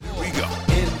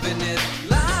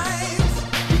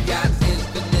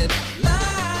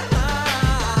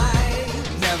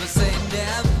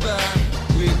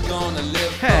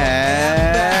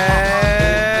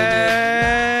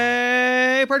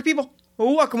party people.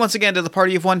 Welcome once again to the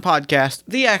Party of One podcast,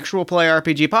 the actual play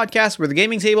RPG podcast where the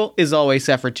gaming table is always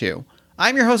set for two.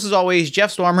 I'm your host as always, Jeff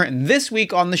Stormer, and this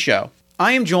week on the show,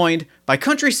 I am joined by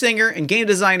country singer and game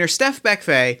designer Steph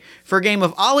Beck-Fay for a game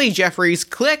of Ollie Jeffries'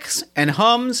 Clicks and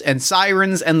Hums and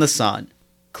Sirens and the Sun.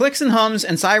 Clicks and Hums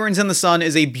and Sirens and the Sun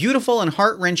is a beautiful and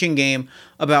heart-wrenching game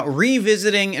about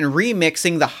revisiting and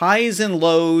remixing the highs and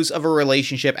lows of a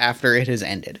relationship after it has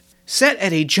ended. Set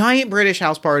at a giant British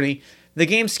house party, the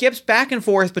game skips back and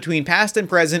forth between past and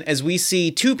present as we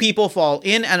see two people fall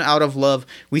in and out of love.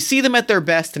 We see them at their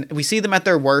best and we see them at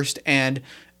their worst, and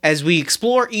as we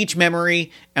explore each memory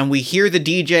and we hear the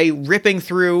DJ ripping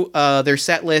through their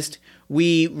set list,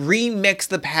 we remix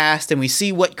the past and we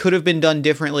see what could have been done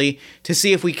differently to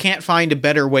see if we can't find a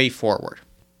better way forward.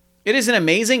 It is an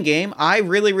amazing game. I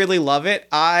really, really love it.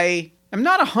 I'm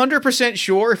not 100%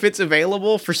 sure if it's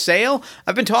available for sale.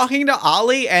 I've been talking to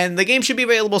Ollie, and the game should be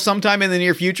available sometime in the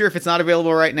near future if it's not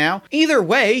available right now. Either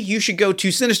way, you should go to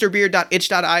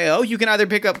sinisterbeard.itch.io. You can either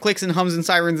pick up Clicks and Hums and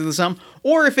Sirens and the Sun,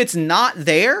 or if it's not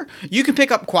there, you can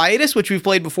pick up Quietus, which we've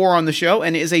played before on the show,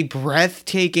 and is a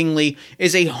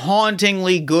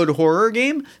hauntingly good horror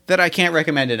game that I can't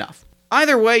recommend enough.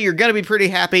 Either way, you're going to be pretty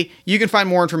happy. You can find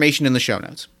more information in the show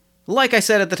notes. Like I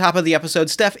said at the top of the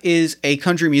episode, Steph is a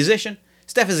country musician.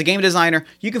 Steph is a game designer.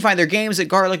 You can find their games at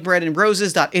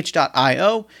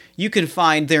garlicbreadandroses.itch.io. You can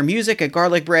find their music at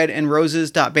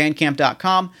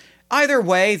garlicbreadandroses.bandcamp.com. Either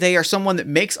way, they are someone that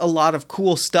makes a lot of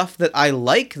cool stuff that I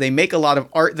like. They make a lot of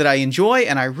art that I enjoy,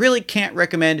 and I really can't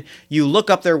recommend you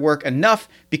look up their work enough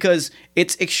because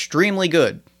it's extremely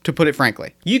good, to put it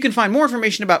frankly. You can find more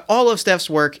information about all of Steph's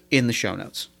work in the show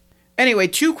notes. Anyway,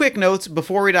 two quick notes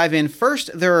before we dive in.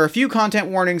 First, there are a few content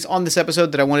warnings on this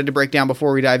episode that I wanted to break down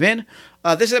before we dive in.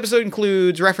 This episode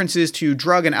includes references to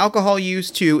drug and alcohol use,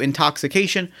 to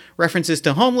intoxication, references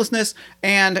to homelessness,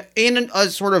 and in a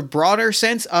sort of broader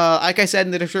sense, like I said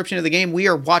in the description of the game, we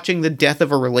are watching the death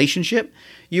of a relationship.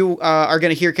 You are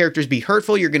going to hear characters be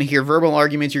hurtful, you're going to hear verbal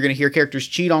arguments, you're going to hear characters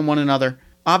cheat on one another.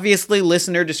 Obviously,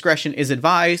 listener discretion is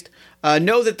advised.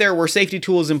 Know that there were safety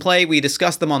tools in play. We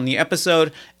discussed them on the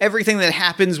episode. Everything that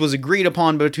happens was agreed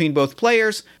upon between both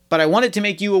players, but I wanted to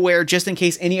make you aware just in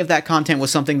case any of that content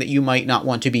was something that you might not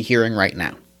want to be hearing right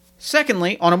now.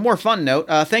 Secondly, on a more fun note,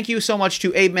 thank you so much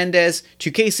to Abe Mendez,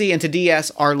 to Casey, and to DS,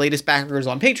 our latest backers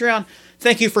on Patreon.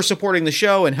 Thank you for supporting the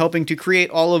show and helping to create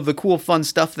all of the cool, fun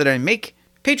stuff that I make.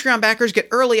 Patreon backers get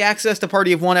early access to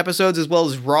Party of One episodes as well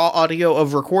as raw audio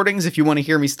of recordings if you want to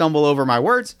hear me stumble over my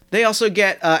words. They also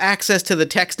get access to the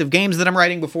text of games that I'm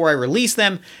writing before I release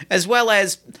them, as well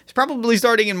as, probably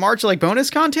starting in March, like bonus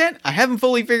content. I haven't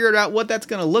fully figured out what that's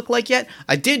going to look like yet.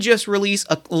 I did just release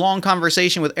a long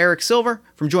conversation with Eric Silver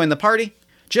from Join the Party.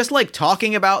 Just like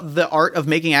talking about the art of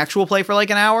making actual play for like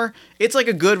an hour. It's like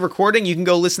a good recording. You can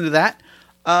go listen to that.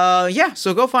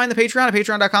 So go find the Patreon at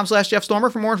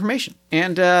patreon.com/JeffStormer for more information.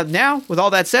 And now, with all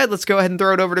that said, let's go ahead and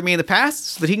throw it over to me in the past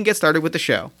so that he can get started with the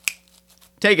show.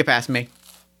 Take it past me.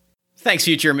 Thanks,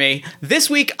 future me. This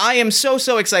week, I am so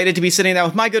excited to be sitting down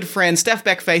with my good friend, Steph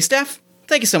Beck-Fay. Steph,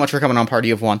 thank you so much for coming on Party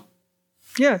of One.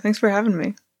 Yeah, thanks for having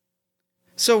me.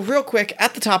 So real quick,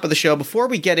 at the top of the show, before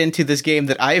we get into this game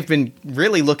that I've been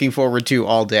really looking forward to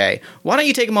all day, why don't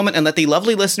you take a moment and let the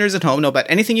lovely listeners at home know about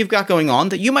anything you've got going on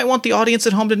that you might want the audience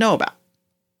at home to know about?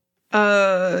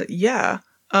 Yeah.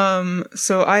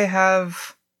 So I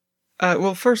have,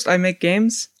 first I make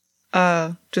games,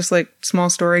 just like small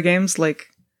story games, like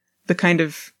the kind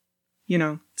of,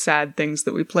 sad things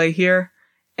that we play here.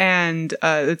 And,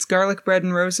 it's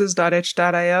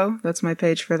garlicbreadandroses.itch.io. That's my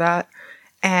page for that.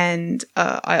 And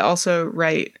I also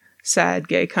write sad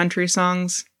gay country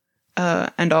songs,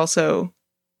 and also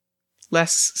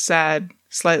less sad,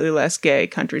 slightly less gay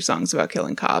country songs about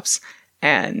killing cops.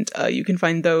 And you can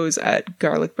find those at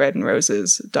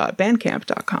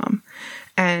garlicbreadandroses.bandcamp.com.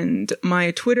 And my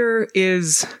Twitter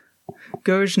is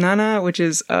Gojnana, which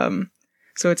is, so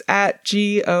it's at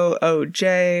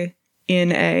GOOJNANAA.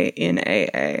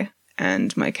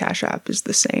 And my Cash App is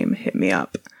the same. Hit me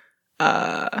up.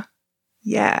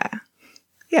 Yeah.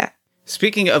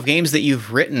 Speaking of games that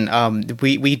you've written,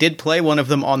 we did play one of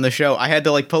them on the show. I had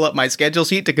to pull up my schedule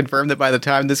sheet to confirm that by the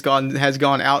time this has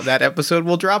gone out, that episode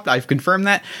will drop. I've confirmed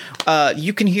that.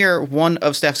 You can hear one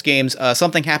of Steph's games.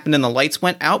 Something Happened and the Lights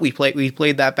Went Out. We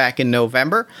played that back in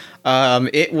November.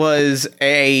 It was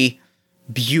a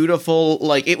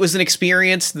beautiful, it was an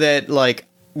experience that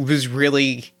was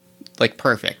really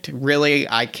perfect. Really,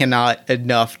 I cannot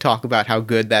enough talk about how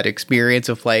good that experience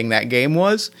of playing that game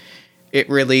was. It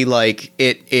really,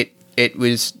 it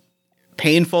was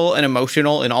painful and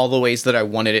emotional in all the ways that I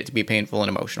wanted it to be painful and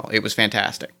emotional. It was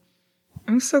fantastic.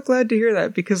 I'm so glad to hear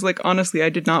that because, like, honestly, I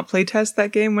did not play test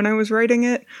that game when I was writing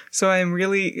it. So I am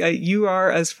really, you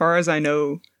are, as far as I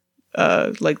know,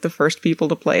 like the first people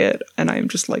to play it, and I am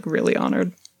just like really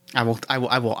honored. I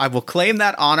will claim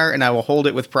that honor, and I will hold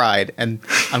it with pride. And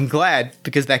I'm glad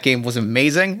because that game was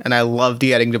amazing, and I loved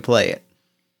getting to play it.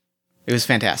 It was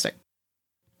fantastic.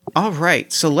 All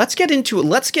right, so let's get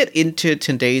into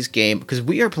today's game because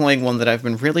we are playing one that I've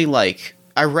been really like.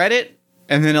 I read it,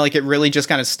 and then like it really just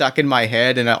kind of stuck in my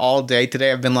head, and all day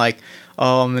today I've been like,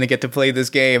 oh, I'm gonna get to play this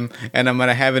game, and I'm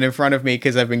gonna have it in front of me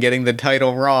because I've been getting the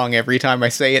title wrong every time I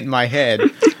say it in my head.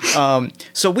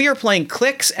 So we are playing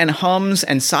Clicks and Hums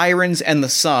and Sirens and the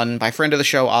Sun by friend of the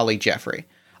show Ollie Jeffrey.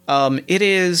 It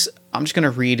is. I'm just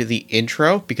gonna read the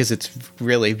intro because it's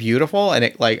really beautiful, and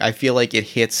I feel like it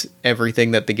hits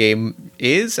everything that the game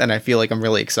is, and I feel like I'm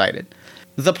really excited.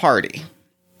 The party.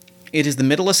 It is the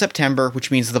middle of September,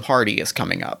 which means the party is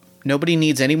coming up. Nobody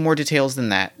needs any more details than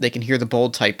that. They can hear the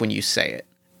bold type when you say it.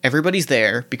 Everybody's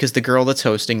there because the girl that's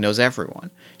hosting knows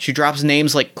everyone. She drops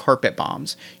names like carpet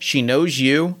bombs. She knows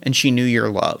you, and she knew your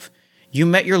love. You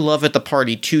met your love at the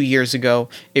party 2 years ago.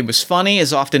 It was funny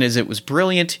as often as it was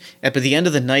brilliant. At the end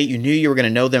of the night, you knew you were going to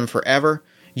know them forever.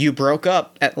 You broke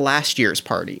up at last year's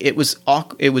party. It was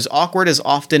awkward as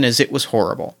often as it was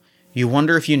horrible. You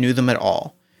wonder if you knew them at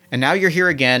all. And now you're here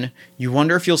again. You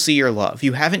wonder if you'll see your love.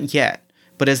 You haven't yet.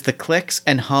 But as the clicks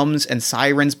and hums and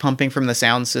sirens pumping from the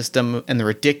sound system and the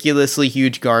ridiculously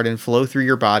huge garden flow through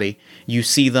your body, you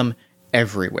see them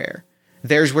everywhere.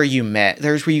 There's where you met.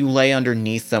 There's where you lay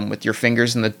underneath them with your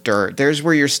fingers in the dirt. There's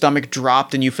where your stomach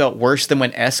dropped and you felt worse than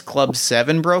when S Club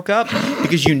 7 broke up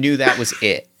because you knew that was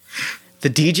it. The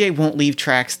DJ won't leave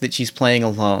tracks that she's playing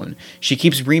alone. She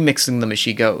keeps remixing them as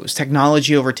she goes,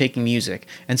 technology overtaking music,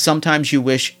 and sometimes you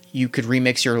wish you could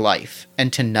remix your life.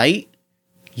 And tonight,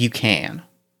 you can.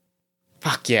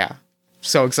 Fuck yeah.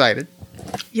 So excited.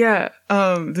 Yeah,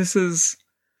 this is...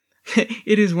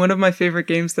 it is one of my favorite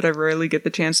games that I rarely get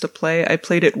the chance to play. I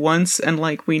played it once, and,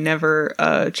 like, we never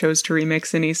chose to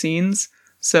remix any scenes.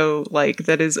 So, like,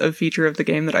 that is a feature of the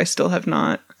game that I still have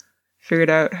not figured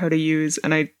out how to use,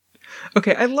 and I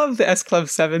love the S Club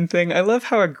 7 thing. I love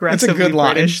how aggressively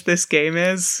British this game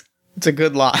is. It's a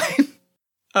good line.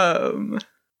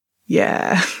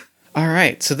 Yeah. All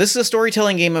right, so this is a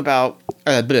storytelling game about...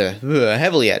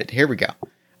 heavily edited. Here we go.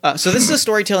 So this is a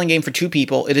storytelling game for two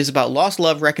people. It is about lost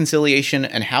love, reconciliation,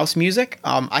 and house music.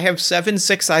 I have 7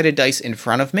 six-sided dice in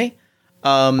front of me.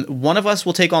 One of us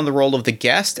will take on the role of the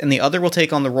guest, and the other will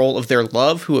take on the role of their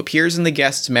love, who appears in the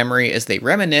guest's memory as they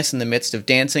reminisce in the midst of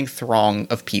dancing throng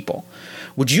of people.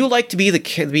 Would you like to be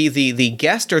the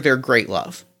guest or their great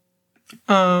love?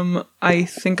 I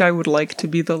think I would like to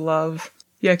be the love.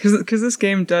 Yeah, because this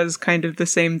game does kind of the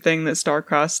same thing that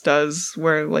Starcross does,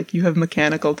 where, like, you have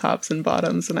mechanical tops and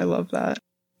bottoms, and I love that.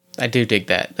 I do dig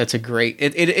that. That's a great...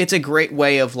 It's a great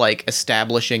way of, like,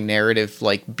 establishing narrative,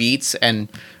 like, beats and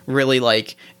really,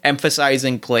 like,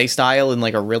 emphasizing play style in,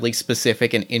 like, a really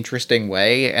specific and interesting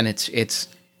way, and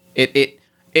it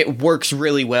works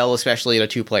really well, especially in a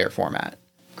 2-player format.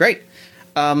 Great.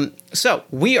 So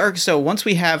once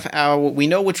we have we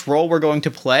know which role we're going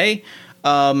to play...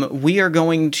 we are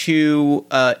going to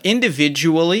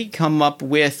individually come up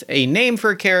with a name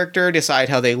for a character, decide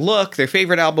how they look, their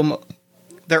favorite album,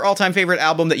 their all-time favorite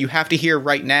album that you have to hear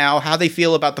right now, how they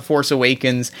feel about The Force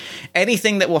Awakens,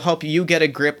 anything that will help you get a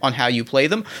grip on how you play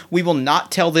them. We will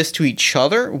not tell this to each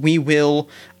other. We will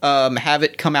have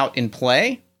it come out in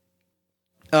play.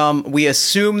 We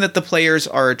assume that the players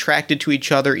are attracted to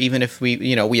each other, even if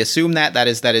we assume that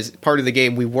is part of the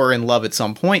game. We were in love at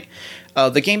some point.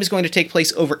 The game is going to take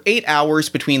place over 8 hours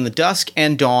between the dusk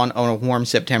and dawn on a warm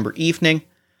September evening.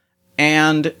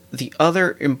 And the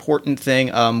other important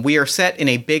thing, we are set in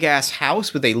a big-ass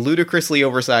house with a ludicrously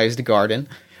oversized garden.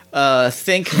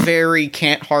 Think very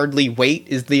can't hardly wait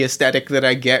is the aesthetic that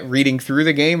I get reading through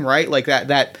the game, right? Like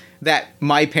that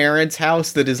my parents'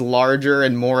 house that is larger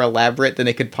and more elaborate than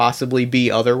it could possibly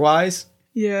be otherwise.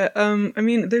 Yeah, I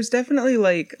mean, there's definitely,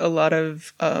 like, a lot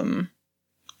of,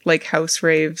 like, house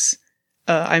raves,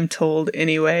 I'm told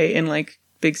anyway, in, like,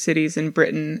 big cities in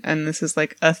Britain, and this is,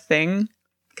 like, a thing,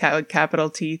 capital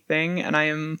T thing, and I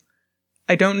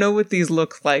don't know what these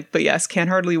look like, but yes, Can't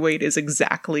Hardly Wait is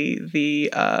exactly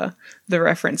the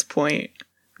reference point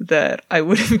that I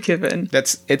would have given.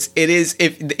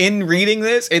 If in reading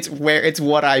this, it's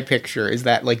what I picture is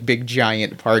that, like, big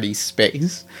giant party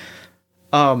space.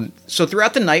 So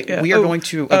throughout the night, we are going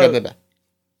to...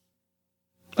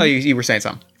 you were saying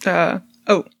something. Yeah,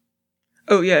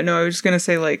 no, I was just going to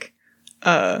say, like,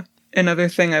 another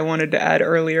thing I wanted to add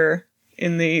earlier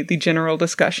in the general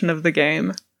discussion of the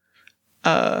game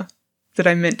that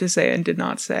I meant to say and did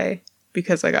not say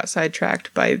because I got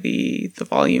sidetracked by the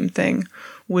volume thing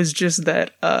was just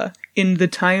that in the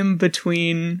time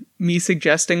between me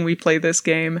suggesting we play this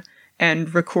game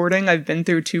and recording, I've been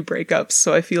through 2 breakups,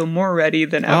 so I feel more ready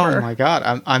than ever. Oh my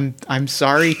god, I'm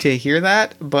sorry to hear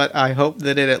that, but I hope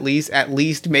that it at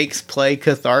least makes play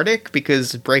cathartic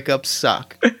because breakups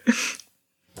suck.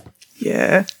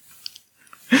 Yeah.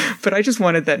 But I just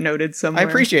wanted that noted somewhere. I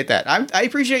appreciate that. I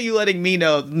appreciate you letting me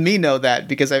know that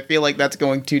because I feel like that's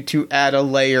going to add a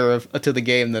layer to the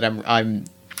game that I'm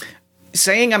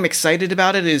saying I'm excited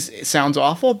about it sounds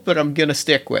awful, but I'm gonna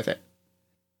stick with it.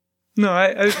 No,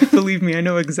 I believe me, I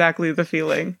know exactly the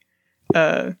feeling.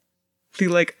 Feel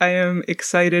like I am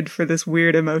excited for this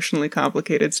weird, emotionally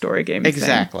complicated story game.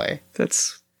 Exactly. Thing.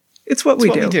 It's what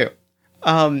we do.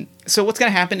 So what's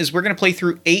going to happen is we're going to play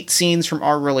through 8 scenes from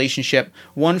our relationship,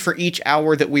 1 for each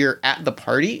hour that we are at the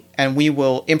party, and we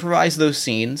will improvise those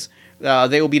scenes.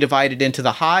 They will be divided into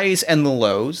the highs and the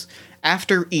lows.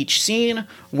 After each scene,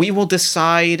 we will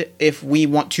decide if we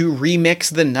want to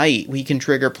remix the night. We can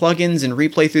trigger plugins and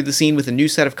replay through the scene with a new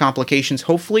set of complications,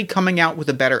 hopefully coming out with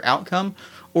a better outcome,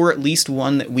 or at least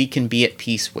one that we can be at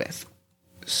peace with.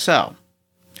 So,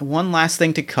 one last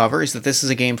thing to cover is that this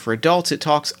is a game for adults. It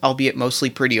talks, albeit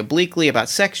mostly pretty obliquely, about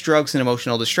sex, drugs, and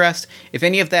emotional distress. If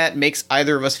any of that makes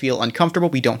either of us feel uncomfortable,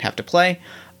 we don't have to play.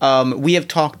 We have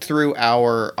talked through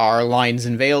our lines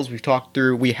and veils.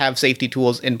 We have safety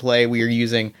tools in play. We are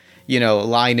using,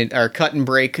 cut and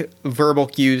break verbal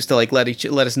cues to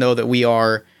let us know that we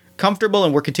are comfortable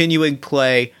and we're continuing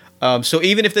play. So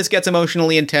even if this gets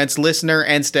emotionally intense, listener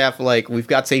and staff, we've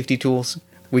got safety tools.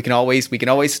 We can always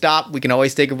stop. We can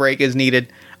always take a break as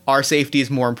needed. Our safety is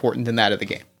more important than that of the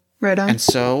game. Right on. And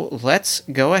so let's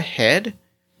go ahead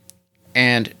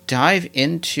and dive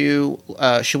into,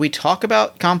 should we talk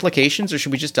about complications or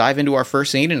should we just dive into our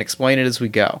first scene and explain it as we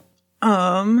go?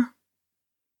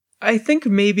 I think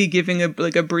maybe giving a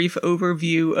brief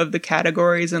overview of the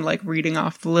categories and reading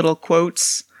off the little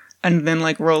quotes and then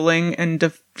rolling and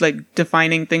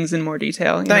defining things in more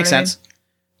detail. That makes sense.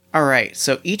 All right,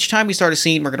 so each time we start a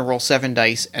scene, we're going to roll 7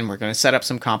 dice and we're going to set up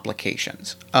some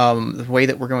complications. The way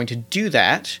that we're going to do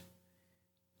that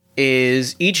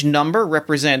is each number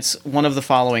represents one of the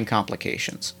following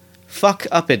complications.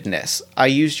 Fuck-uppedness. I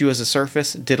used you as a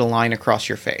surface, did a line across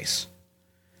your face.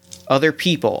 Other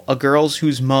people. A girl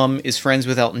whose mum is friends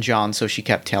with Elton John, so she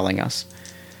kept telling us.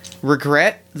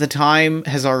 Regret. The time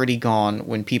has already gone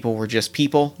when people were just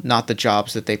people, not the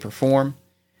jobs that they perform.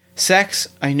 Sex.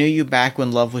 I knew you back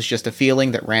when love was just a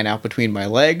feeling that ran out between my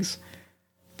legs.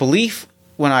 Belief.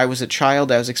 When I was a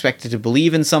child, I was expected to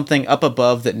believe in something up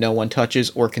above that no one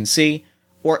touches or can see.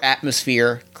 Or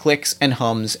atmosphere, clicks and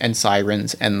hums and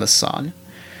sirens and the sun.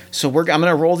 So I'm going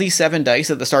to roll these 7 dice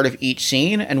at the start of each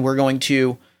scene, and we're going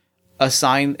to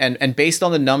assign, and based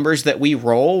on the numbers that we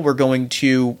roll, we're going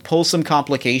to pull some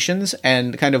complications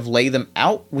and kind of lay them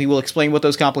out. We will explain what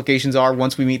those complications are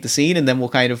once we meet the scene, and then we'll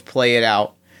kind of play it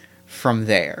out from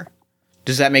there.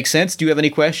 Does that make sense? Do you have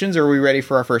any questions, or are we ready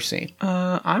for our first scene?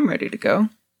 I'm ready to go.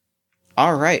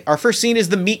 All right. Our first scene is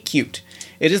the meet cute.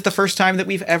 It is the first time that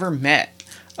we've ever met.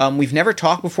 We've never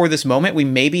talked before this moment. We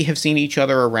maybe have seen each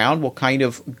other around. We'll kind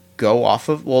of go off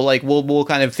of, we'll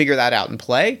kind of figure that out and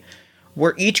play.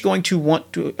 We're each going to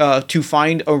want to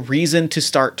find a reason to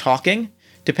start talking.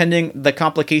 Depending, the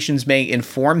complications may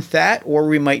inform that, or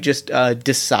we might just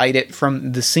decide it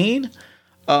from the scene.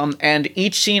 And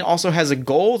each scene also has a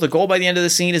goal. The goal by the end of the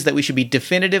scene is that we should be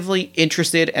definitively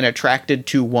interested and attracted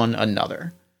to one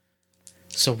another.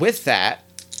 So with that,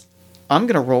 I'm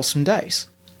going to roll some dice.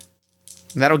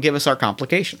 And that'll give us our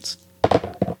complications.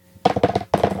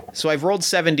 So I've rolled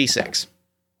 7d6.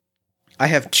 I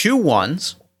have 2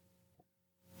 1s.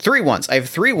 3 1s. I have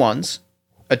 3 1s,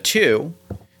 a 2,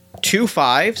 2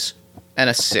 5s, and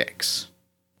a 6.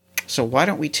 So why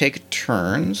don't we take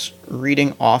turns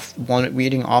reading off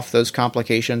those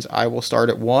complications. I will start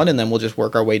at 1, and then we'll just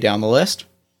work our way down the list.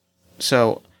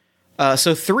 So 3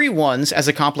 1s as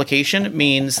a complication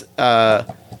means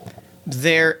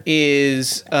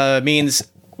means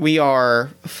we are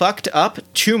fucked up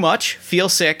too much, feel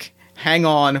sick, hang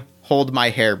on, hold my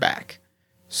hair back.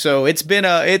 So it's been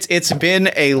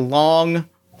a long,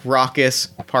 raucous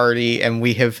party, and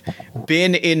we have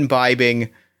been imbibing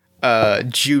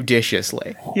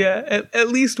judiciously. Yeah, at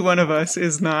least one of us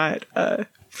is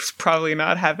probably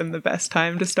not having the best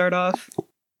time to start off.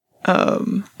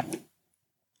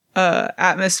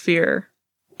 Atmosphere.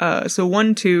 So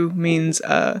 1 2 means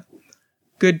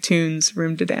good tunes,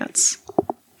 room to dance.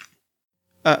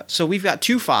 So we've got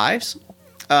 2 5s.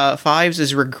 fives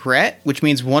is regret, which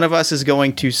means one or both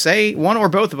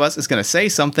of us is going to say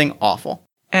something awful.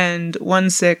 And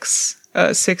 6,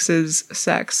 6 is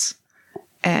sex,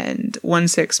 and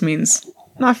 6 means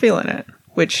not feeling it,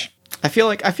 which I feel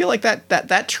like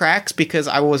that tracks, because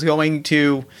I was going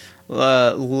to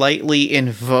lightly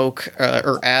invoke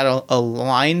or add a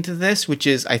line to this, which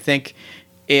is, I think,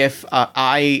 if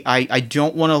I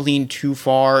don't want to lean too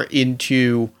far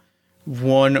into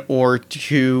one or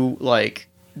two like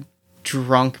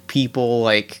drunk people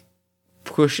like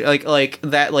push like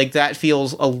that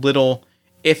feels a little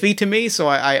iffy to me. So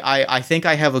I think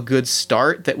I have a good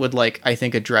start that would I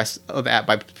think address that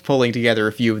by pulling together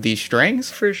a few of these strings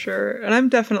for sure. And I'm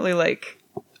definitely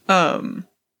I don't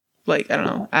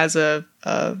know, as a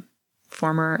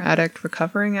former addict,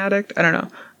 recovering addict, I don't know.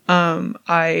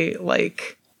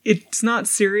 It's not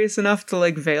serious enough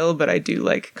to veil, but I do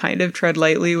kind of tread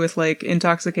lightly with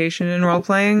intoxication and role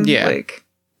playing. Yeah.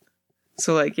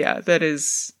 Yeah, that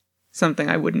is something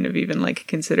I wouldn't have even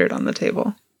considered on the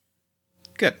table.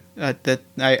 Good.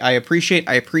 I appreciate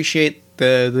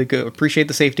the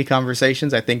safety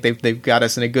conversations. I think they've got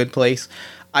us in a good place.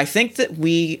 I think that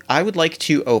I would like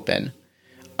to open,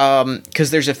 because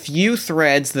there's a few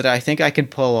threads that I think I can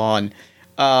pull on,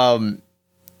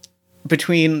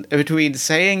 between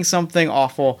saying something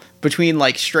awful, between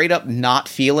straight up not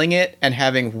feeling it and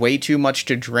having way too much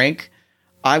to drink.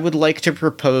 I would like to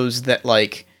propose that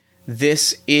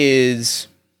this is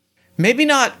maybe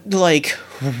not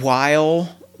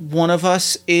while one of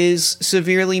us is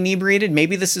severely inebriated.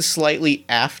 Maybe this is slightly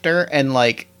after, and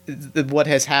what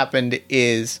has happened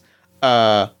is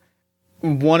one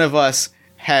of us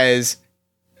has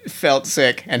felt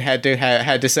sick and had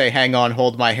to say, hang on,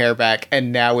 hold my hair back,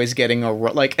 and now is getting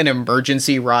an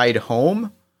emergency ride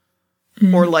home.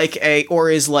 Or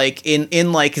is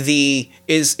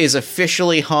is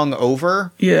officially hung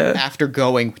over after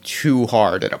going too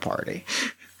hard at a party.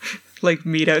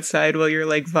 Meet outside while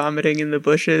you're vomiting in the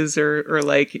bushes, or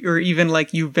even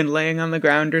you've been laying on the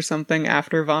ground or something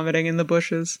after vomiting in the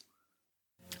bushes.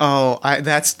 Oh,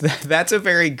 that's a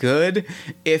very good.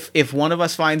 If one of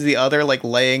us finds the other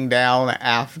laying down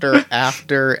after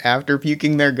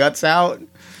puking their guts out,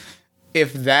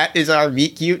 if that is our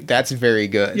meet cute, that's very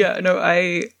good. Yeah, no,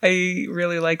 I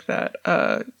really like that.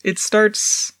 It's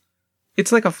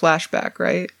like a flashback,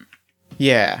 right?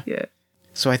 Yeah. Yeah.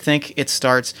 So I think it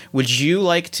starts. Would you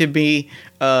like to be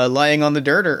laying on the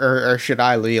dirt, or should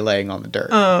I be laying on the dirt?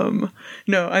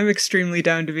 No, I'm extremely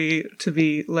down to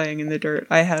be laying in the dirt.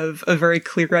 I have a very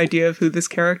clear idea of who this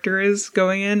character is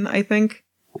going in, I think.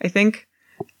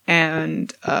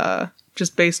 And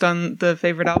just based on the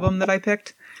favorite album that I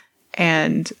picked.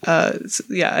 And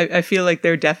I feel like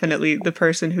they're definitely the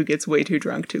person who gets way too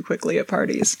drunk too quickly at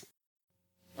parties.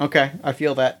 Okay, I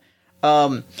feel that.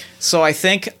 So I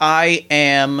think I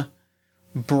am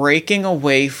breaking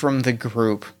away from the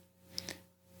group,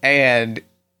 and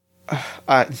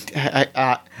I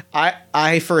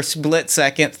for a split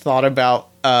second thought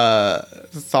about the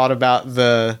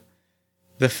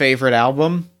favorite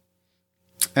album,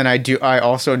 and I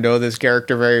also know this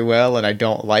character very well, and I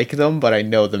don't like them, but I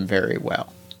know them very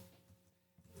well.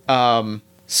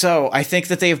 So I think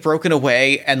that they've broken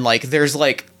away, and there's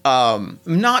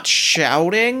not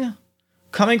shouting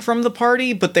coming from the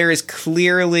party, but there is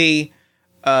clearly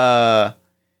the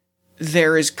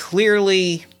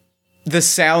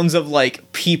sounds of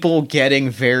people getting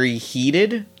very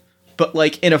heated,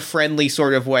 but in a friendly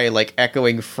sort of way,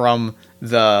 echoing from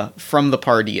the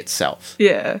party itself.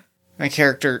 Yeah. My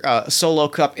character, solo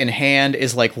cup in hand,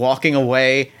 is walking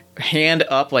away, hand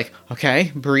up,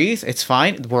 okay, breathe, it's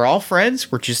fine, we're all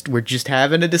friends, we're just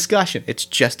having a discussion, it's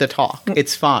just a talk,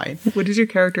 it's fine. What does your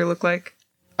character look like?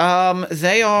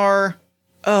 They are,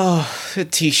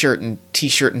 t-shirt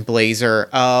and blazer,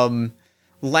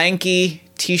 lanky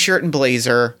t-shirt and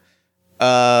blazer,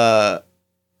 kind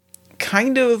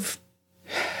of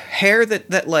hair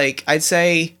that I'd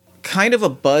say kind of a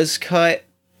buzz cut,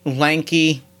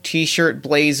 lanky t-shirt,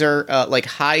 blazer,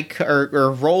 high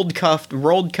or rolled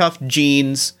cuffed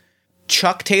jeans,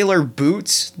 Chuck Taylor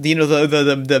boots, the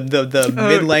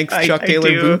mid-length Chuck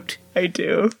Taylor boot. I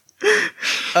do.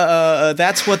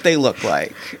 That's what they look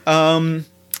like.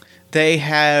 They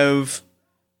have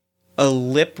a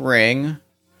lip ring,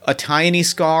 a tiny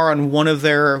scar on one of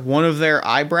their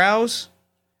eyebrows,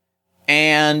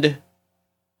 and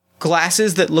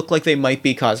glasses that look like they might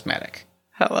be cosmetic.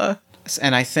 Hella.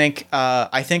 And I think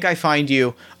I find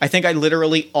you. I think I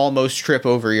literally almost trip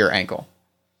over your ankle.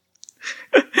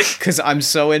 Because I'm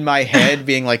so in my head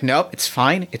being nope, it's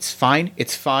fine,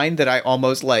 that I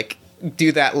almost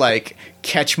do that, like,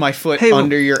 catch my foot Hey,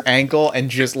 under your ankle and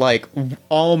just, like,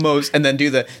 almost, and then do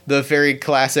the very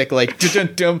classic, like,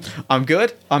 dum, I'm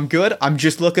good, I'm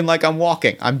just looking like I'm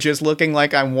walking. I'm just looking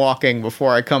like I'm walking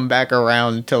before I come back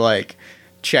around to, like,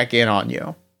 check in on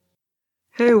you.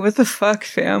 hey, what the fuck,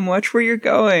 fam? Watch where you're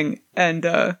going. And,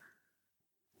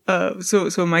 so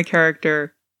my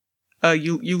character,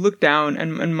 you look down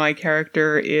and my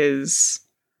character is,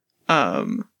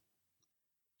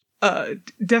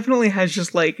 definitely has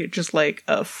just like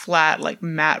a flat, like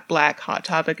matte black Hot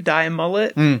Topic dye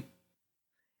mullet.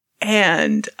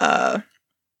 And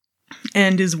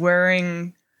is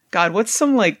wearing, God, what's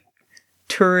some like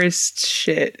tourist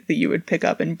shit that you would pick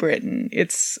up in Britain?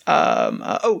 It's it's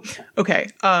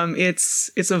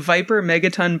a Viper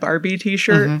Megaton Barbie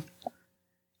t-shirt.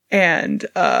 And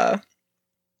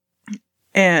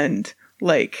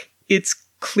like it's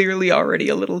clearly already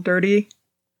a little dirty,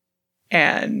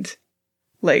 and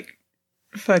like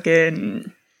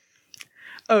fucking,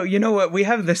 oh, you know what, we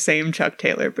have the same Chuck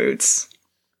Taylor boots.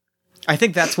 I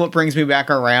think that's what brings me back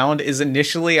around, is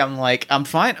initially I'm like, I'm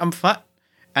fine.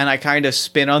 And I kind of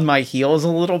spin on my heels a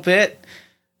little bit.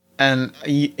 And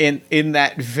in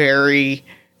that very,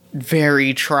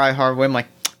 very try hard way, I'm like,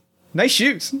 nice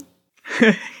shoes.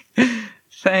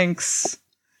 Thanks.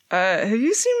 Have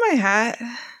you seen my hat?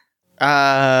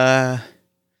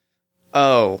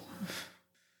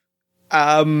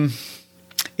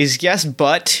 Is yes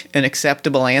but an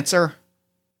acceptable answer?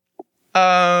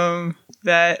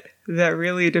 That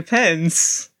really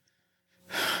depends.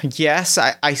 Yes,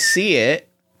 I see it,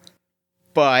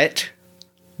 but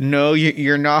no,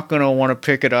 you're not going to want to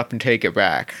pick it up and take it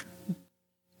back.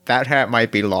 That hat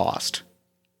might be lost.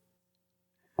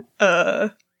 Yeah,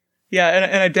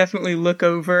 and I definitely look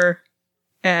over,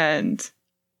 and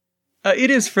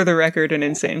it is, for the record, an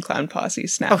Insane Clown Posse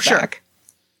snapback. Oh, sure.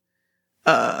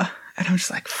 And I'm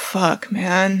just like, fuck,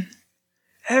 man.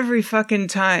 Every fucking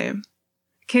time.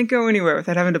 Can't go anywhere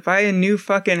without having to buy a new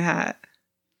fucking hat.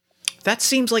 That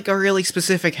seems like a really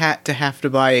specific hat to have to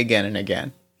buy again and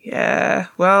again. Yeah,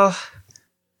 well,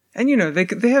 and you know,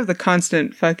 they have the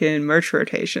constant fucking merch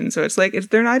rotation, so it's like,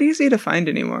 they're not easy to find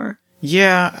anymore.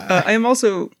 Yeah. I'm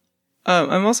also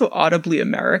audibly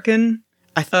American,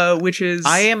 which is...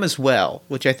 I am as well,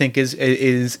 which I think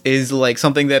is like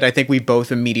something that I think we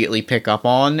both immediately pick up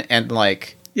on, and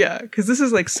like... Yeah, because this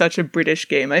is like such a British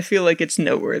game. I feel like it's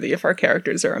noteworthy if our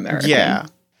characters are American. Yeah,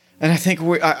 and I think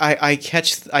I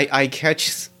catch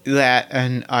that,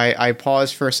 and I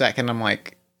pause for a second. I'm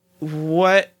like,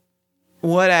 what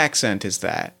accent is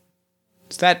that?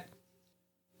 Is that?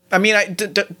 I mean,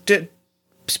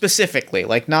 specifically,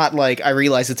 like, not like, I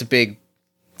realize it's a big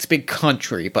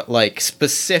country, but like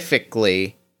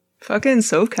specifically. Fucking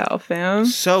SoCal, fam.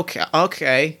 SoCal,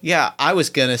 okay. Yeah, I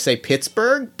was gonna say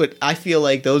Pittsburgh, but I feel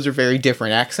like those are very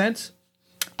different accents.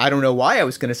 I don't know why I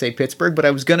was gonna say Pittsburgh, but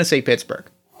I was gonna say Pittsburgh.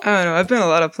 I don't know, I've been a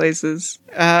lot of places.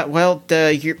 Well,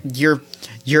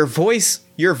 your voice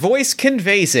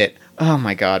conveys it. Oh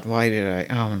my god, why did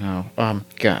I? Oh no,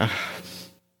 God.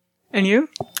 And you?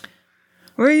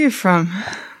 Where are you from?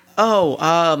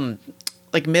 Oh,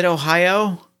 like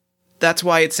Mid-Ohio? That's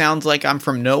why it sounds like I'm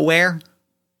from nowhere.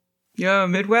 Yo,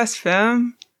 Midwest,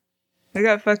 fam. They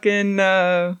got fucking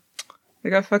Faygo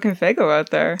out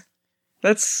there.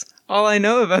 That's all I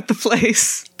know about the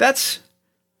place. That's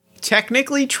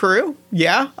technically true.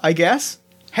 Yeah, I guess.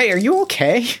 Hey, are you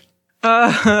okay?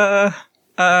 Quite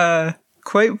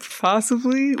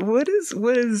possibly. What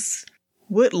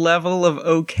level of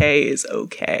okay is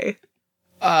okay?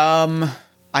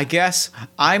 I guess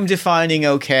I'm defining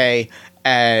okay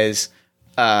as,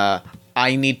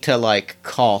 I need to, like,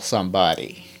 call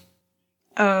somebody.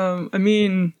 I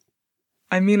mean,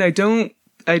 I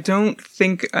don't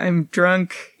think I'm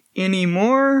drunk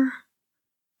anymore.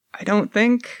 I don't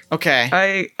think. Okay.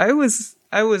 I was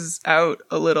out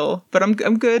a little, but I'm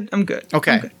good. I'm good.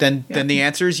 Okay. I'm good. Then the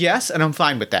answer is yes, and I'm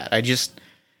fine with that.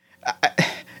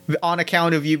 On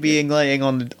account of you being laying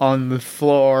on the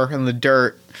floor in the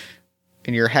dirt,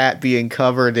 and your hat being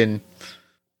covered in,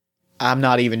 I'm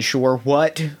not even sure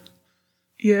what.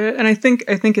 Yeah, and I think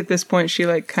at this point she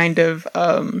kind of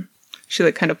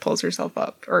pulls herself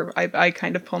up, or I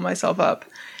kind of pull myself up,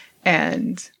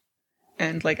 and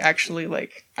I'm actually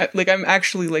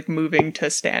moving to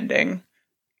standing.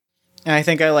 And I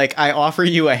think I offer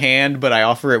you a hand, but I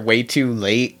offer it way too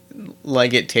late.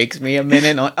 Like, it takes me a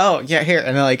minute. And oh yeah, here,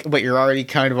 and but you're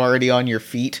already on your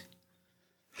feet.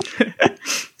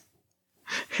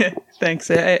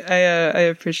 Thanks, I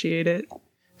appreciate it.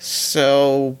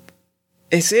 So,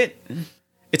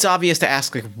 it's obvious to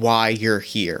ask, like, why you're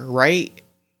here, right?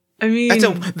 I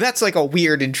mean, that's like a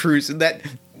weird intrusion. That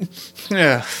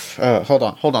hold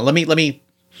on. Let me.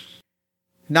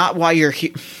 Not while you're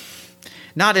here.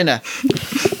 Not in a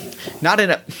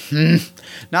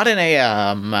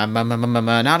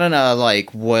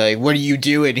like what are you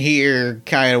doing here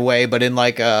kind of way, but in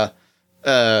like a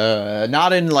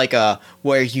not in like a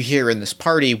where you here in this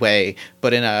party way,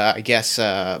 but in a I guess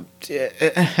you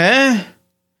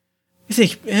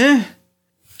think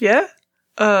yeah.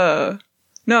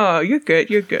 No, you're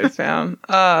good, fam.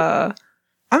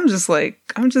 I'm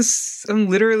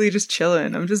literally just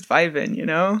chilling. I'm just vibing, you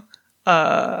know?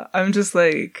 I'm just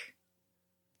like,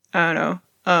 I don't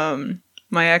know.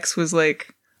 My ex was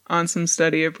like on some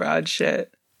study abroad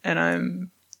shit, and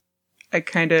I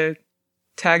kind of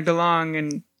tagged along,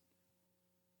 and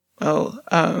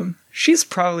she's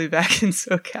probably back in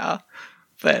SoCal,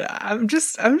 but I'm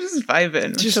just vibing,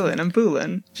 I'm chilling, I'm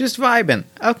booling. Just vibing.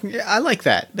 Okay, I like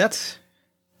that.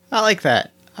 I like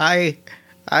that.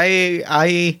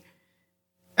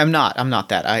 I'm not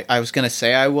that. I was gonna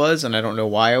say I was, and I don't know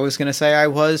why I was gonna say I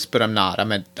was, but I'm not.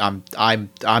 I'm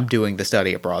doing the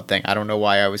study abroad thing. I don't know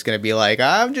why I was gonna be like,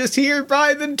 I'm just here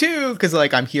vibing too, because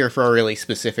like I'm here for a really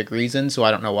specific reason. So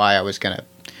I don't know why I was gonna.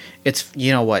 It's,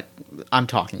 you know what, I'm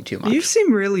talking too much. You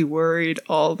seem really worried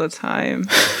all the time.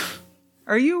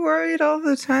 Are you worried all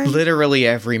the time? Literally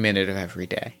every minute of every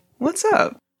day. What's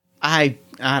up? I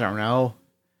don't know.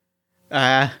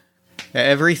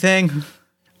 Everything.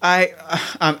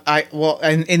 Well,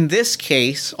 and in this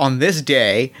case, on this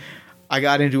day, I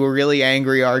got into a really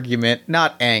angry argument.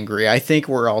 Not angry. I think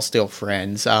we're all still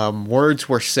friends. Words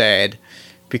were said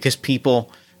because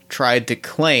people tried to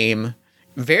claim,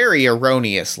 very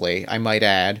erroneously, I might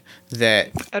add,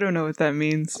 that I don't know what that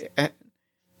means.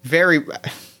 Very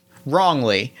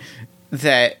wrongly,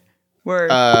 that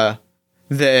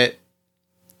that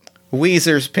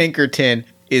Weezer's Pinkerton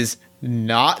is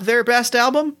not their best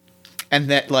album, and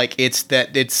that like it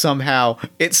somehow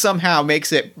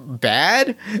makes it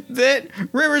bad that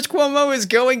Rivers Cuomo is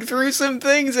going through some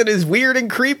things that is weird and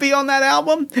creepy on that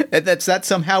album, that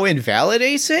somehow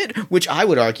invalidates it, which I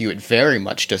would argue it very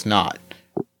much does not.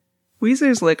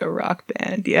 Weezer's like a rock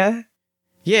band, yeah?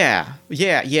 Yeah.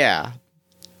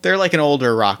 They're like an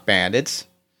older rock band. It's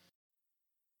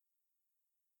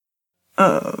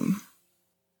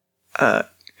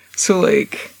so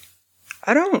like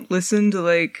I don't listen to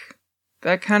like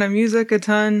that kind of music a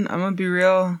ton, I'm gonna be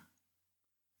real.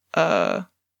 But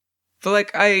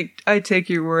like I take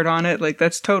your word on it, like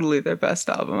that's totally their best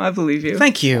album. I believe you.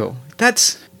 Thank you.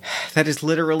 That is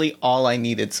literally all I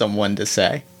needed someone to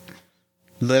say.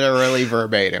 Literally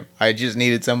verbatim. I just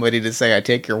needed somebody to say I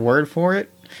take your word for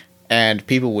it, and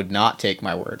people would not take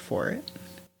my word for it.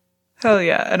 Hell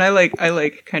yeah. And I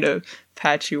like kind of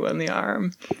pat you on the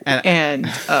arm. And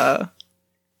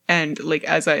like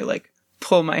as I like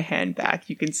pull my hand back,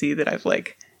 you can see that I've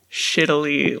like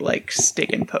shittily like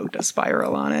stick and poked a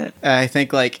spiral on it. I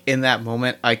think like in that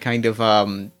moment I kind of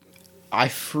I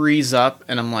freeze up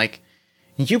and I'm like,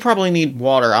 you probably need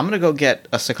water. I'm gonna go get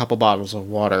us a couple bottles of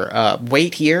water.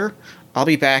 Wait here. I'll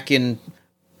be back in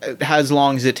as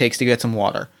long as it takes to get some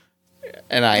water.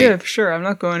 And yeah, sure. I'm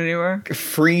not going anywhere.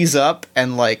 Freeze up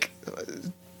and like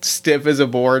stiff as a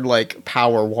board, like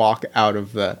power walk out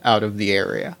of the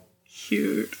area.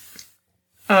 Cute.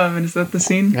 And is that the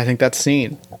scene? I think that's the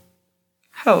scene.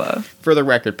 Hella. For the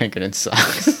record, Pinkerton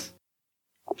sucks.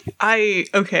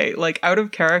 Like out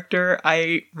of character,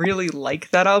 I really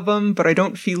like that album, but I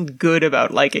don't feel good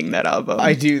about liking that album.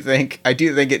 I do think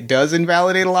it does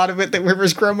invalidate a lot of it that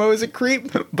Rivers Cuomo is a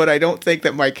creep, but I don't think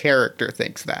that my character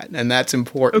thinks that, and that's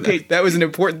important. Okay, that was an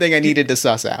important thing I needed to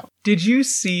suss out. Did you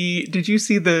see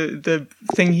the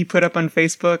thing he put up on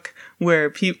Facebook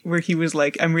where he was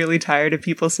like, I'm really tired of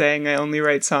people saying I only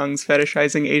write songs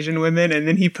fetishizing Asian women, and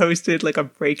then he posted like a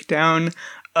breakdown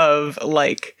of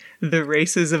like the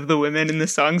races of the women in the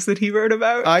songs that he wrote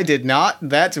about? I did not.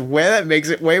 That's where that makes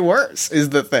it way worse, is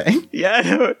the thing. Yeah,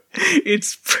 no,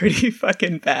 it's pretty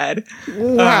fucking bad.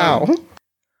 Wow.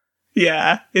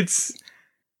 Yeah,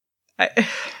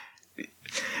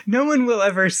 no one will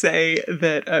ever say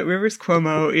that Rivers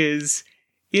Cuomo is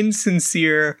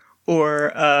insincere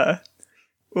or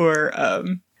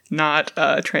not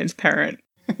transparent.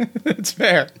 That's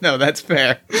fair. No, that's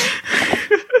fair.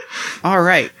 All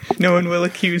right. No one will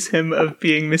accuse him of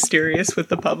being mysterious with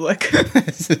the public.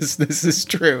 This is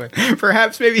true.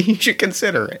 Perhaps maybe he should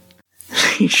consider it.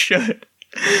 He should.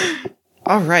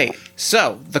 All right.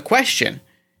 So the question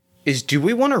is, do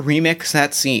we want to remix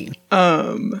that scene?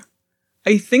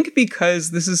 I think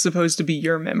because this is supposed to be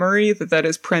your memory, that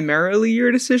is primarily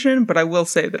your decision, but I will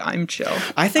say that I'm chill.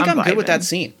 I think I'm good with that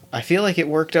scene. I feel like it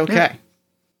worked okay.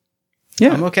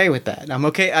 Yeah. I'm okay with that. I'm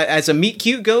okay. As a meet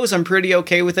cute goes, I'm pretty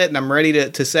okay with it, and I'm ready to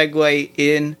segue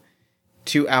in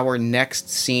to our next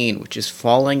scene, which is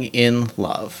falling in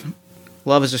love.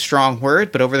 Love is a strong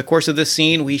word, but over the course of this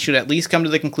scene, we should at least come to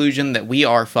the conclusion that we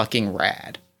are fucking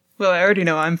rad. Well, I already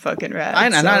know I'm fucking rad. I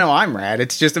know I'm rad.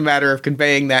 It's just a matter of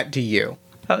conveying that to you.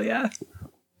 Hell yeah.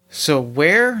 So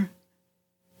where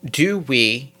do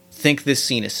we think this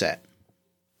scene is set?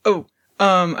 Oh,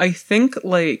 I think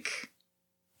like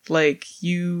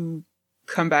you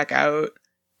come back out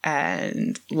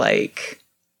and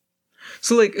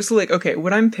so okay,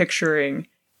 what I'm picturing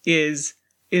is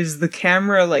the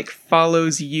camera like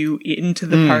follows you into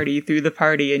the party, through the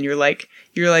party, and you're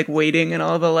waiting in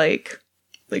all the like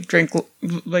drink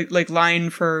like line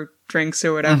for drinks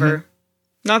or whatever. Mm-hmm.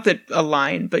 Not that a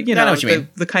line, but you know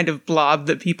the kind of blob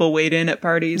that people wait in at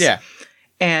parties. Yeah.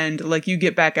 And like you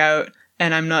get back out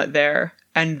and I'm not there,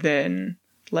 and then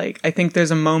like I think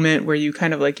there's a moment where you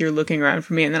kind of like you're looking around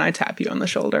for me, and then I tap you on the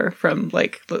shoulder from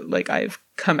like I've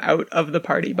come out of the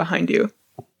party behind you.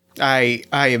 I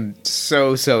am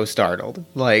so startled,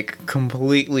 like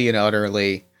completely and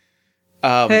utterly.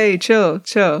 Hey, chill,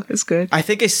 it's good. I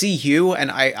think I see you,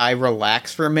 and I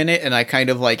relax for a minute, and I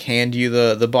kind of like hand you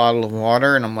the bottle of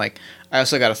water, and I'm like, I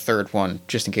also got a third one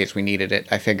just in case we needed it.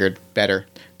 I figured better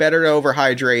to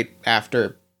overhydrate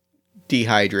after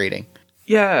dehydrating.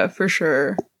 Yeah, for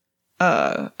sure.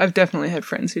 I've definitely had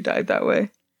friends who died that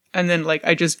way. And then, like,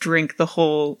 I just drink the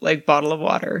whole, like, bottle of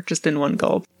water just in one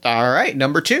gulp. All right,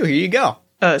 number 2, here you go.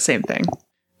 Same thing.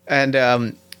 And,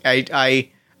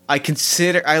 I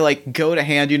consider, I, like, go to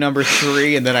hand you number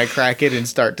 3, and then I crack it and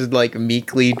start to, like,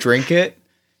 meekly drink it.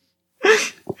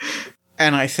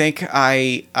 And I think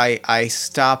I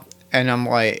stop, and I'm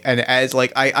like, and as,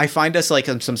 like, I find us, like,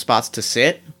 some spots to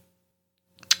sit.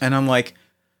 And I'm like,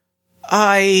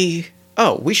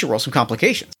 we should roll some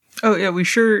complications. Oh, yeah, we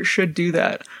sure should do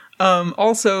that.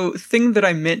 Also, thing that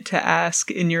I meant to ask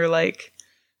in your, like,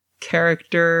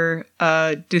 character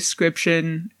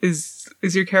description, is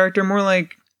your character more,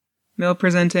 like, male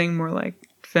presenting, more like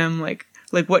femme? Like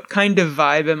what kind of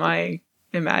vibe am I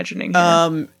imagining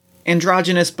here?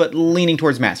 Androgynous, but leaning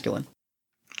towards masculine.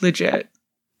 Legit.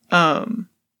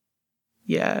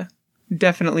 Yeah.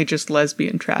 Definitely just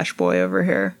lesbian trash boy over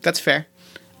here. That's fair.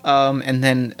 And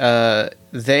then,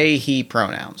 they, he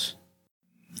pronouns.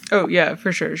 Oh, yeah,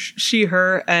 for sure. She,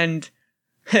 her, and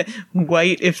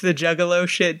white if the juggalo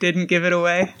shit didn't give it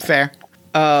away. Fair.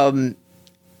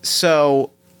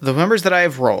 So, the numbers that I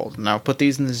have rolled, and I'll put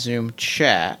these in the Zoom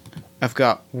chat. I've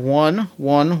got 1,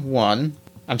 1, 1.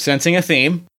 I'm sensing a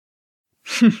theme.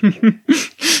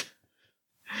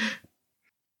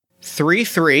 3,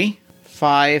 3,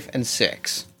 5, and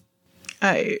 6.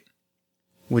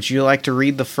 Would you like to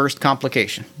read the first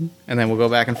complication? And then we'll go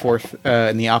back and forth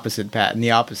in the opposite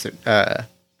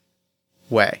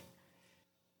way.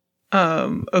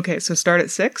 Okay, so start at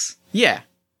 6? Yeah.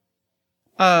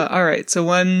 All right. So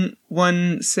 1,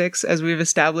 1, 6, as we've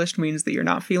established, means that you're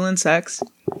not feeling sex.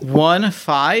 1,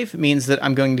 5 means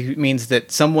that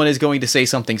someone is going to say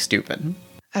something stupid.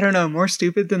 I don't know, more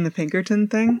stupid than the Pinkerton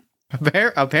thing?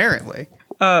 Apparently.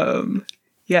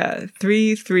 Yeah,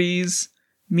 3 3s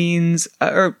means, 3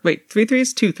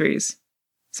 3s, 2 3s.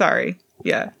 Sorry.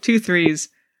 Yeah, 2 3s.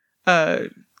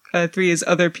 3 is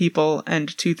other people,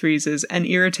 and 2 3s is an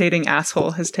irritating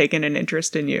asshole has taken an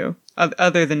interest in you.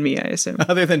 Other than me, I assume.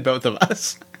 Other than both of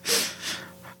us.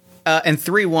 And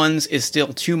 3 1s is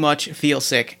still too much, feel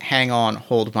sick, hang on,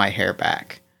 hold my hair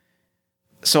back.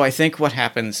 So I think what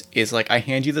happens is, like, I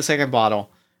hand you the second bottle.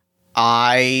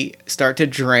 I start to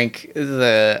drink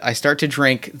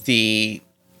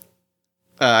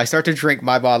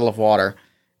my bottle of water,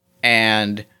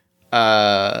 and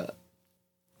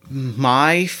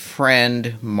my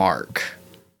friend Mark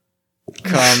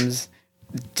comes,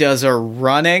 does a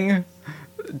running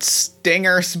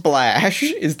stinger splash,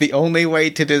 is the only way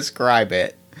to describe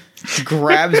it,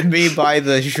 grabs me by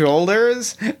the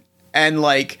shoulders, and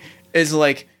is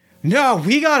like, no,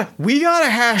 we gotta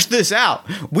hash this out.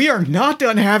 We are not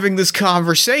done having this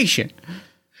conversation.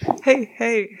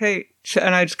 Hey.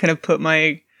 And I just kind of put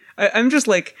I'm just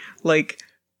like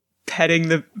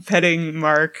petting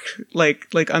Mark,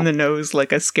 like on the nose,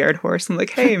 like a scared horse. I'm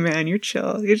like, hey man, you're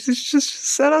chill. You just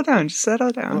settle down. Just settle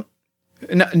down.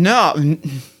 No,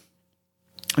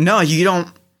 you don't.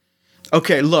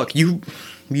 Okay, look, you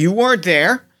weren't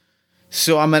there,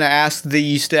 so I'm gonna ask that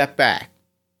you step back.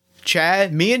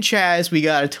 Me and Chaz, we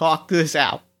gotta talk this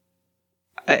out.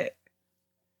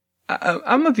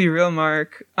 I'm gonna be real,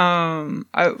 Mark.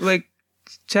 I like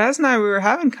Chaz and I. We were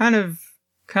having kind of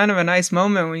a nice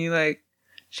moment when you like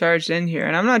charged in here,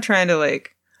 and I'm not trying to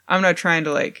like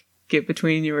get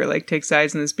between you or like take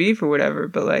sides in this beef or whatever,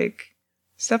 but like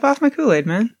step off my Kool-Aid,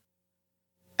 man.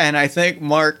 And I think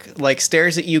Mark like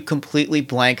stares at you completely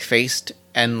blank faced,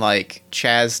 and like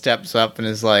Chaz steps up and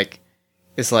is like,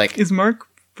 is Mark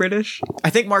British? I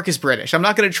think Mark is British. I'm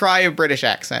not gonna try a British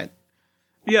accent.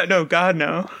 Yeah, no, God,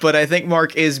 no. But I think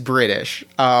Mark is British.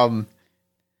 But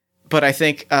I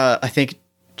think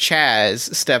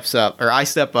Chaz steps up, or I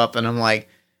step up, and I'm like,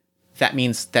 that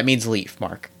means leave,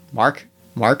 Mark. Mark,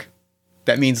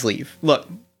 that means leave. Look,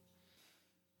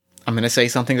 I'm gonna say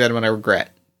something that I'm gonna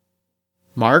regret.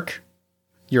 Mark,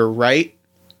 you're right.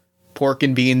 Pork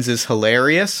and beans is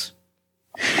hilarious.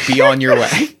 Be on your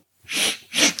way.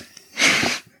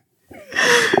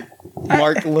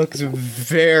 Mark looks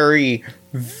very,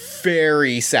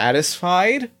 very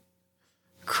satisfied,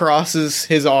 crosses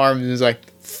his arms and is like,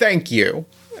 thank you,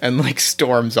 and like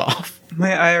storms off.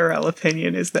 My IRL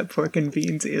opinion is that pork and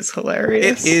beans is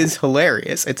hilarious. It is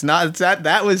hilarious. It's not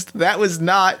that was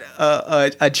not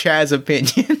a Chaz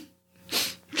opinion.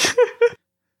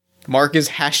 Mark is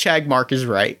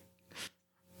right.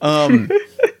 And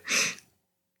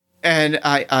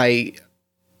I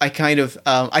kind of,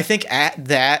 I think at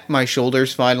that, my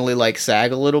shoulders finally, like,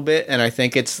 sag a little bit, and I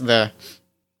think it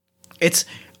is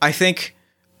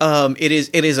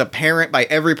apparent by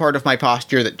every part of my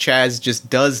posture that Chaz just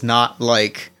does not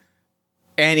like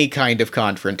any kind of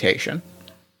confrontation.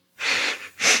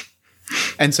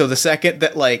 And so the second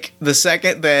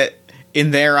that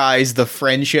in their eyes the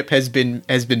friendship has been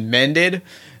mended,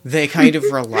 they kind of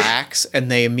relax, and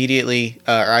they immediately,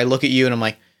 or I look at you and I'm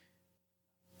like,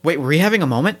 wait, were we having a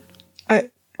moment? I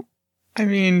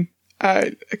mean,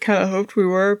 I kind of hoped we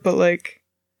were, but like,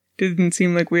 didn't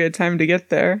seem like we had time to get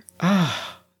there.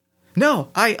 No,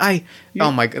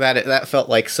 oh my god, that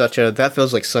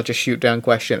feels like such a shoot down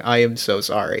question. I am so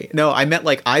sorry. No, I meant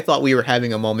like, I thought we were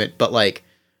having a moment, but like,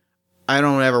 I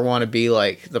don't ever want to be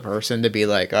like the person to be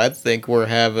like, I think we're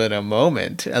having a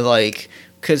moment, and like,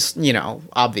 cause you know,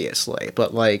 obviously,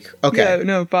 but like, okay. Yeah,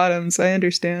 no, Bottoms, I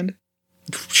understand.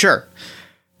 Sure.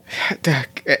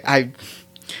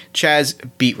 Chaz,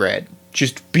 beat red.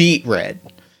 Just beat red.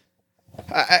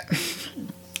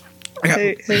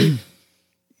 Hey,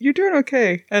 you're doing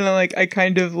okay. And I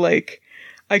kind of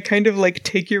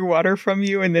take your water from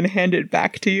you and then hand it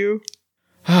back to you.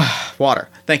 Water,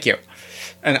 thank you.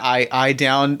 And I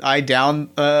down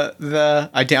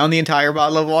the entire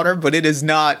bottle of water, but it is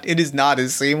not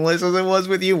as seamless as it was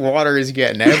with you. Water is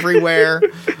getting everywhere.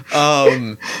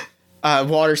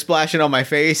 Water splashing on my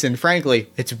face, and frankly,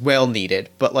 it's well needed.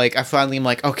 But like, I finally am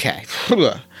like, okay,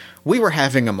 we were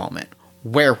having a moment.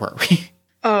 Where were we?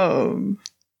 I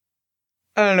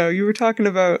don't know. You were talking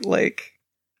about like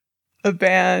a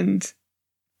band,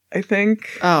 I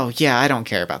think. Oh yeah, I don't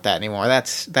care about that anymore.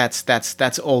 That's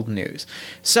old news.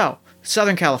 So,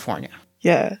 Southern California.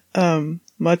 Yeah.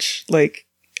 Much like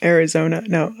Arizona.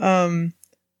 No.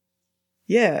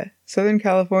 Yeah, Southern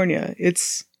California.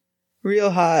 It's real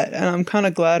hot, and I'm kind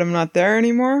of glad I'm not there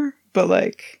anymore, but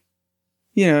like,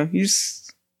 you know, you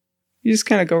just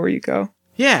kind of go where you go.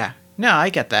 Yeah, no, I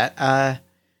get that. I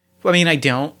mean, I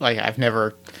don't, like, I've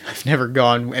never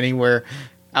gone anywhere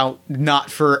out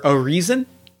not for a reason,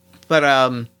 but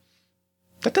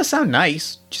that does sound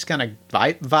nice. Just kind of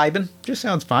vibing. Just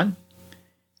sounds fun.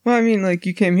 Well, I mean, like,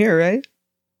 you came here, right?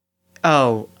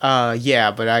 Oh, yeah,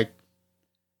 but I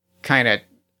kind of,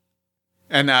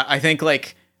 and I think I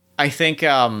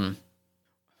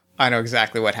know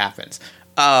exactly what happens.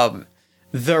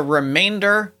 The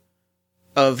remainder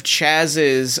of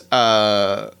Chaz's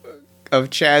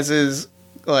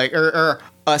like, or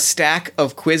a stack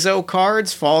of Quizzo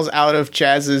cards falls out of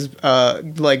Chaz's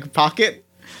like pocket,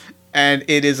 and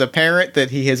it is apparent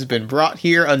that he has been brought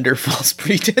here under false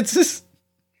pretenses.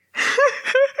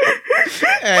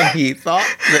 And he thought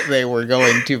that they were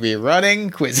going to be running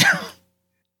Quizzo.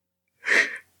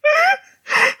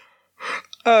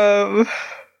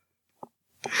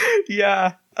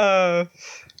 Yeah.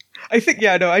 I think,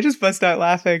 yeah, no, I just bust out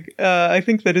laughing. I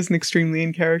think that is an extremely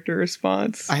in character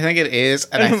response. I think it is,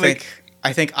 and I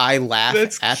think I laugh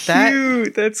at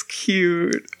that. That's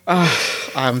cute.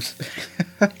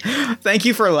 Thank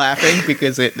you for laughing,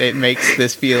 because it makes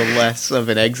this feel less of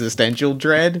an existential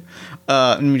dread.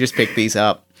 Let me just pick these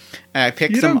up. And I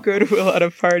picked You don't go to a lot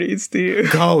of parties, do you?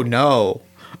 Oh, no.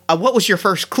 What was your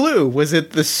first clue? Was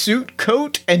it the suit,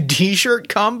 coat, and t-shirt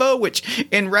combo? Which,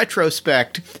 in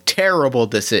retrospect, terrible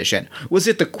decision. Was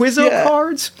it the Quizzo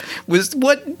cards? Was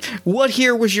what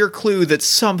here was your clue that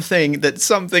something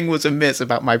was amiss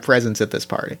about my presence at this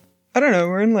party? I don't know.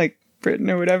 We're in like Britain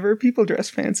or whatever. People dress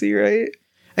fancy, right?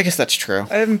 I guess that's true.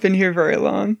 I haven't been here very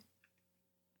long.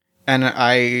 And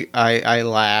I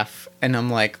laugh, and I'm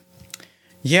like,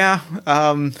 yeah.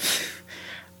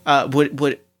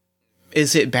 Would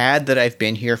is it bad that I've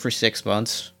been here for 6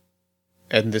 months,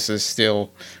 and this is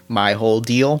still my whole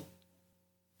deal?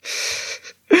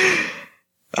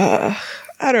 I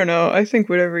don't know. I think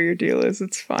whatever your deal is,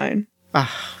 it's fine. I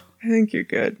think you're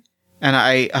good. And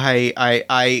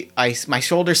my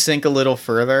shoulders sink a little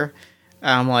further,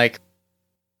 and I'm like,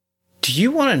 do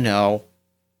you want to know?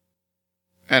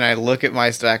 And I look at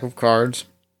my stack of cards,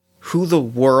 who the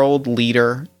world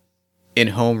leader in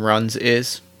home runs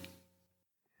is?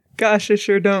 Gosh, I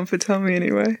sure don't, but tell me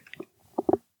anyway.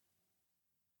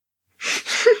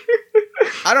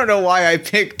 I don't know why I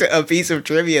picked a piece of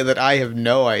trivia that I have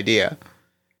no idea.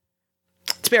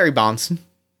 It's Barry Bonds.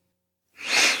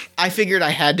 I figured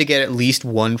I had to get at least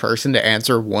one person to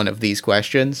answer one of these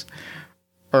questions,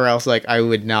 or else like I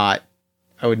would never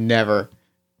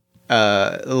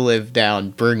live down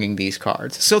bringing these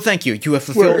cards. So thank you. You have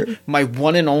fulfilled my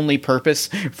one and only purpose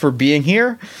for being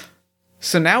here.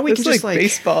 So now we can just like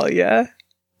baseball, yeah?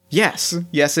 Yes,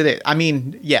 it is. I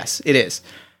mean, yes, it is.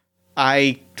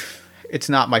 It's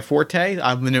not my forte.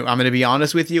 I'm gonna be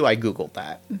honest with you. I googled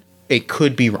that. It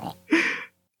could be wrong.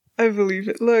 I believe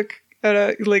it. Look,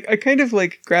 I kind of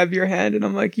like grab your hand and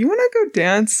I'm like, you want to go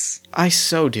dance? I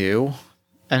so do,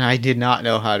 and I did not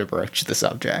know how to broach the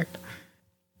subject,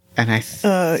 and I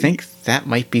think that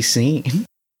might be seen.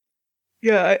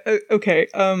 Yeah, okay.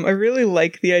 I really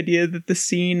like the idea that the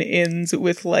scene ends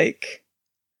with like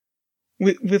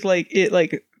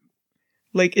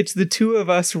it's the two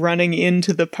of us running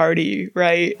into the party,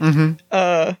 right?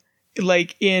 Mm-hmm.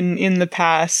 Like in the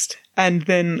past, and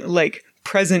then like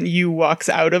present you walks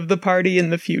out of the party in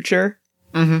the future.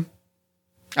 Mm-hmm.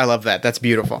 I love that. That's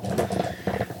beautiful.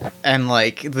 And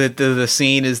like the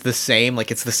scene is the same,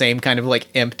 like it's the same kind of like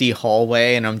empty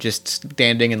hallway, and I'm just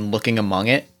standing and looking among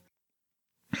it.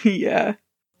 Yeah.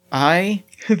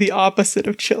 The opposite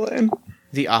of chillin'.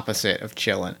 The opposite of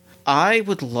chillin'. I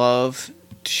would love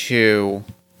to.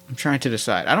 I'm trying to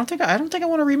decide. I don't think I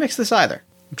want to remix this either.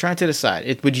 I'm trying to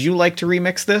decide. Would you like to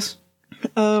remix this?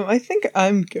 I think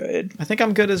I'm good. I think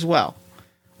I'm good as well.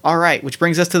 All right, which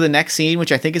brings us to the next scene,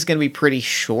 which I think is going to be pretty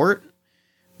short,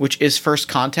 which is first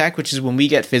contact, which is when we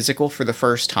get physical for the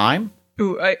first time.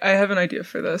 Ooh, I have an idea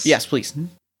for this. Yes, please.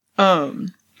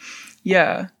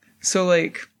 Yeah. So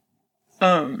like,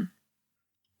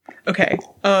 okay.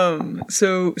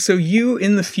 So you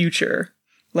in the future,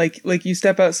 like you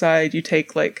step outside, you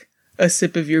take like a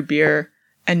sip of your beer,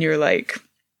 and you're like,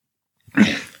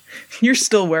 you're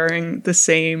still wearing the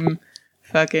same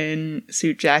fucking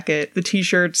suit jacket. The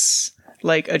t-shirt's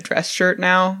like a dress shirt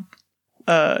now.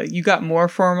 You got more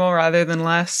formal rather than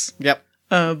less. Yep.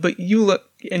 But you look,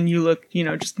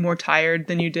 just more tired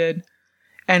than you did.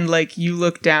 And like, you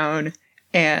look down,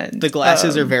 and the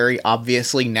glasses are very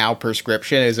obviously now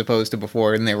prescription as opposed to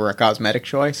before, and they were a cosmetic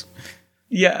choice.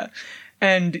 Yeah.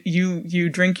 And you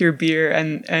drink your beer,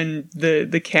 and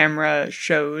the camera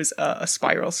shows a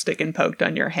spiral sticking poked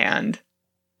on your hand.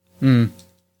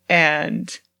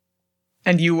 And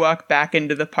you walk back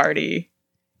into the party,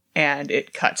 and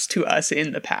it cuts to us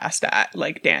in the past at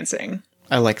like dancing.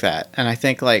 I like that. And I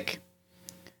think like,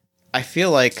 I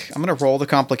feel like I'm going to roll the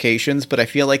complications, but I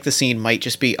feel like the scene might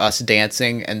just be us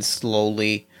dancing and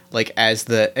slowly, like as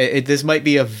this might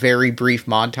be a very brief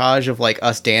montage of like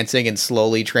us dancing and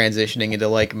slowly transitioning into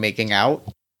like making out.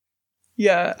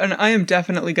 Yeah, and I am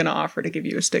definitely going to offer to give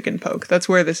you a stick and poke. That's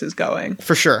where this is going.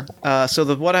 For sure. So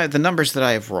the numbers that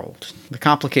I have rolled, the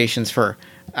complications for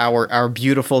our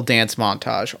beautiful dance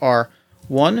montage are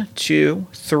 1, 2,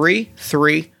 3,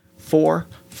 3, 4,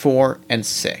 4, and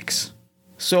 6.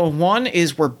 So 1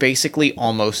 is we're basically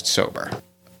almost sober.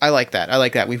 I like that.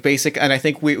 And I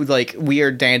think we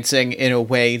are dancing in a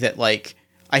way that like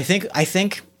I think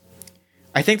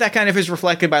that kind of is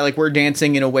reflected by like we're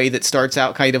dancing in a way that starts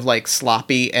out kind of like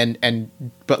sloppy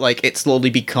but like it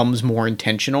slowly becomes more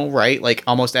intentional, right? Like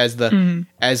almost as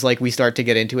as like we start to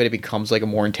get into it, it becomes like a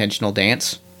more intentional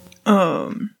dance.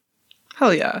 Hell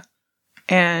yeah.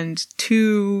 And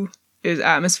 2 is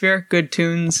atmosphere, good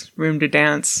tunes, room to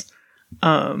dance.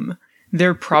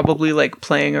 They're probably like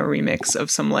playing a remix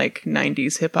of some like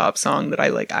 90s hip hop song that I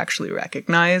like actually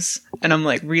recognize, and I'm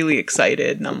like really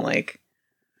excited, and I'm like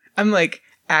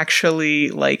actually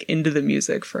like into the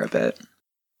music for a bit.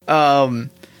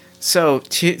 So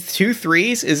two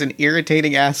threes is an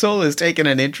irritating asshole is taking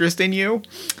an interest in you.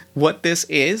 What this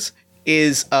is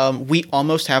we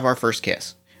almost have our first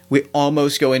kiss. We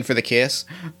almost go in for the kiss.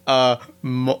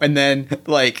 And then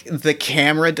like the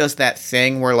camera does that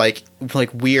thing where like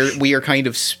we are kind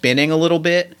of spinning a little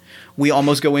bit. We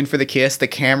almost go in for the kiss. The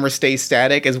camera stays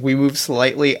static as we move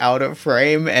slightly out of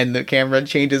frame and the camera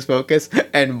changes focus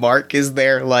and Mark is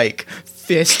there like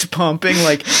fist pumping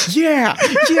like, yeah.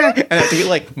 And I have to be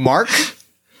like, Mark,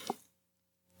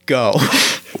 go.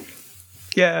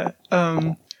 Yeah.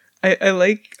 I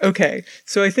like, okay.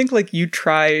 So I think like you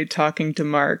try talking to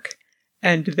Mark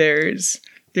and there's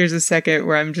a second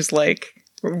where I'm just like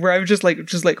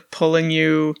pulling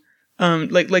you,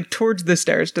 like towards the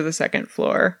stairs to the second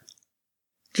floor.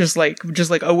 Just like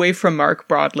away from Mark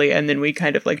broadly, and then we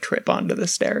kind of like trip onto the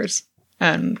stairs.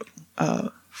 And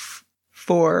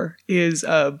 4 is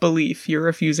a belief. You're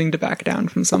refusing to back down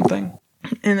from something.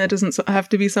 And that doesn't have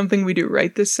to be something we do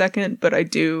right this second, but I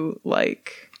do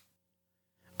like...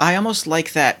 I almost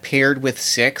like that paired with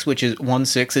 6, which is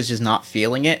 1/6 is just not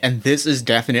feeling it, and this is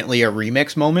definitely a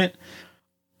remix moment.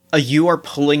 You are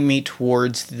pulling me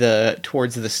towards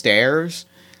the stairs.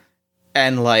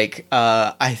 And, like,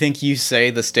 I think you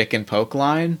say the stick and poke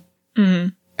line.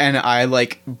 Mm-hmm. And I,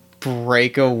 like,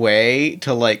 break away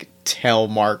to, like, tell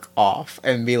Mark off.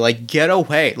 And be like, get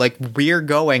away. Like, we're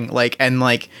going. Like, and,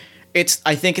 like, it's...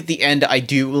 I think at the end, I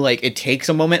do, like, it takes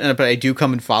a moment, but I do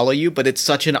come and follow you. But it's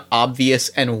such an obvious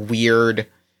and weird...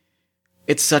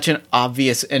 It's such an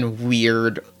obvious and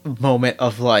weird moment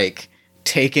of, like,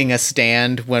 taking a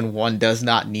stand when one does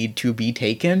not need to be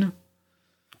taken.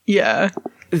 Yeah.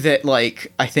 That,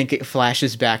 like, I think it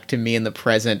flashes back to me in the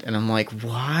present, and I'm like,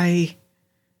 why?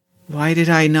 Why did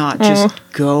I not just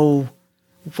go?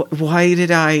 Why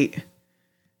did I?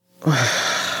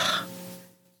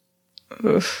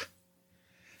 Oof.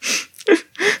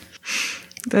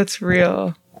 That's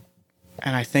real.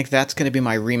 And I think that's going to be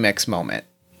my remix moment,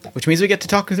 which means we get to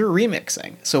talk through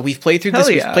remixing. So we've played through this,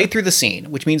 we've played through the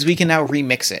scene, which means we can now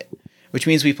remix it. Which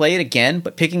means we play it again,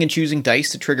 but picking and choosing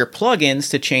dice to trigger plugins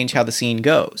to change how the scene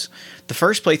goes. The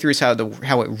first playthrough is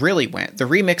how it really went. The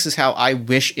remix is how I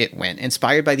wish it went,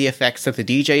 inspired by the effects that the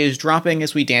DJ is dropping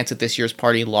as we dance at this year's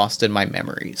party, lost in my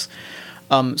memories.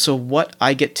 So what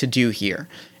I get to do here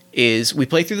is we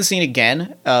play through the scene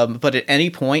again, but at any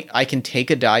point I can take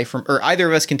a die from, or either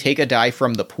of us can take a die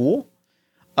from the pool.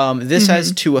 This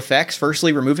has 2 effects.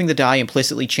 Firstly, removing the die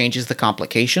implicitly changes the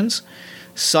complications.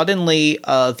 Suddenly,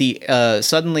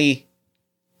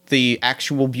 the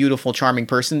actual beautiful, charming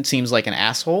person seems like an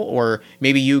asshole, or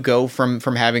maybe you go from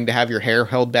having to have your hair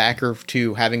held back or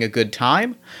to having a good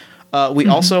time. We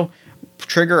also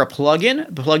trigger a plugin.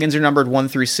 The plugins are numbered 1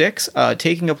 through 6.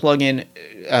 Taking a plugin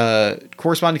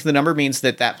corresponding to the number means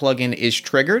that plugin is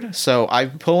triggered. So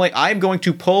I'm going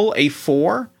to pull a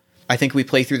 4. I think we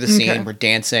play through the scene. Okay. We're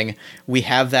dancing. We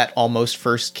have that almost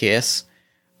first kiss,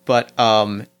 but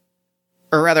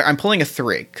or rather, I'm pulling a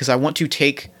 3 because I want to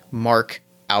take Mark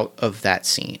out of that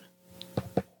scene.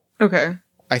 Okay.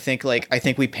 I think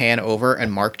we pan over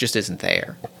and Mark just isn't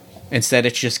there. Instead,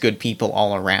 it's just good people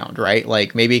all around, right?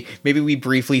 Like maybe we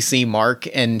briefly see Mark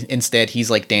and instead he's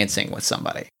like dancing with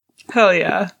somebody. Hell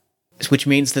yeah. Which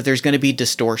means that there's going to be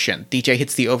distortion. DJ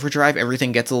hits the overdrive,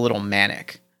 everything gets a little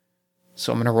manic.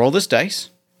 So I'm going to roll this dice.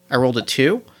 I rolled a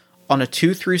 2. On a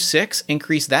 2 through 6,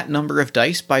 increase that number of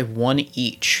dice by 1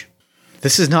 each.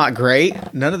 This is not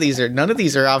great. None of these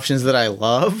are options that I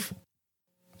love.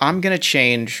 I'm going to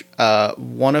change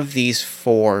one of these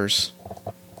 4s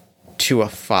to a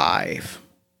 5.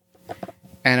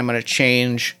 And I'm going to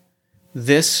change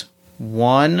this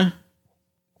 1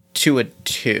 to a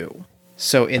 2.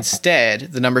 So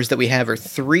instead, the numbers that we have are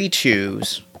 3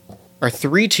 2s,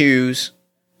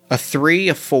 a 3,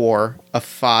 a 4, a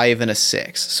 5, and a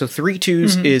 6. So 3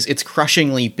 2s is it's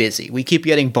crushingly busy. We keep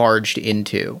getting barged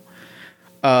into.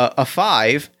 A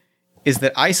 5 is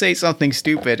that I say something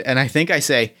stupid, and I think I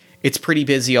say, it's pretty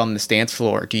busy on this dance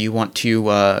floor. Do you want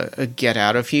to get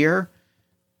out of here?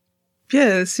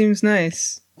 Yeah, it seems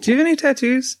nice. Do you have any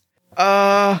tattoos?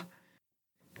 No.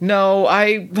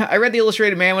 I read The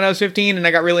Illustrated Man when I was 15, and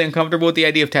I got really uncomfortable with the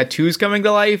idea of tattoos coming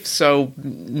to life, so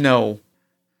no.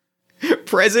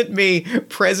 Present me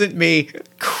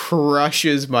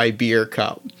crushes my beer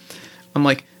cup. I'm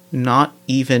like, not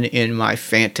even in my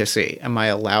fantasy am I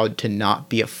allowed to not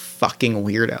be a fucking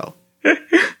weirdo.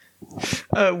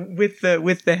 With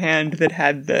the hand that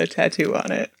had the tattoo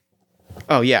on it.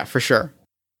 Oh yeah, for sure.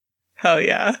 Hell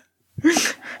yeah.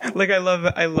 Like I love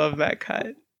that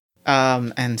cut.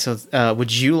 And so,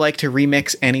 would you like to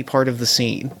remix any part of the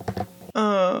scene?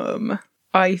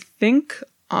 I think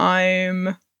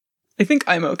I'm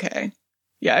okay.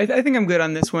 Yeah, I think I'm good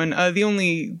on this one.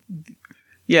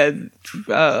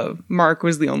 Mark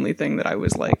was the only thing that I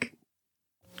was like,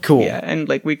 cool. Yeah, and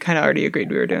like we kind of already agreed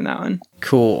we were doing that one.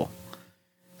 Cool.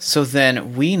 So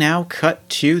then we now cut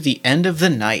to the end of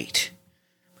the night.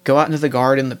 Go out into the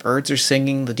garden, the birds are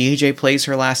singing, the DJ plays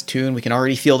her last tune, we can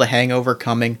already feel the hangover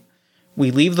coming. We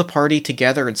leave the party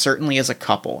together and certainly as a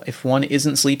couple. If one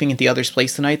isn't sleeping at the other's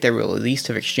place tonight, they will at least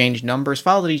have exchanged numbers,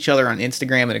 followed each other on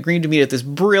Instagram, and agreed to meet at this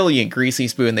brilliant Greasy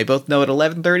Spoon. They both know at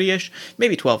 11:30ish,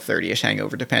 maybe 12:30ish,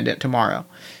 hangover dependent tomorrow.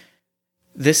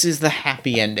 This is the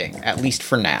happy ending, at least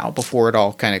for now, before it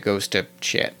all kind of goes to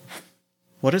shit.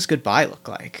 What does goodbye look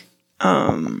like?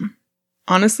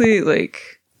 Honestly,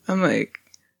 like, I'm like,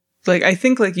 I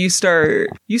think like you start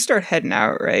heading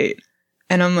out, right?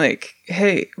 And I'm like,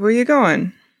 hey, where you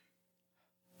going?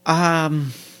 I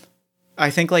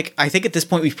think at this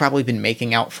point we've probably been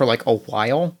making out for like a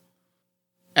while.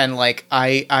 And like,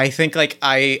 I think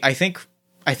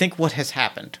what has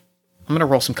happened. I'm gonna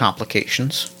roll some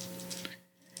complications.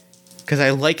 Because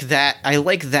I like that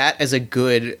as a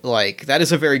good, like, that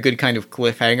is a very good kind of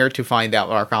cliffhanger to find out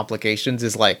our complications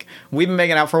is like, we've been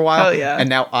making out for a while, oh, yeah. And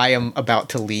now I am about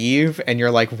to leave, and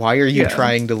you're like, why are you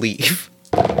trying to leave?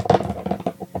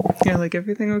 Yeah, like,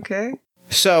 everything okay?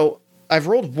 So, I've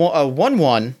rolled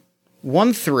 1-1,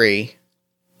 1-3,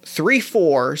 3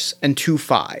 4s, and 2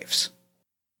 5s.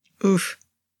 Oof.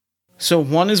 So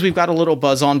 1 is we've got a little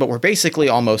buzz on, but we're basically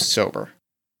almost sober.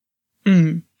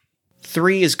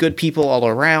 3 is good people all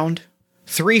around.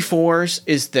 3 4s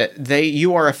is that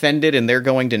you are offended and they're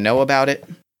going to know about it.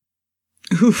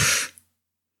 Oof.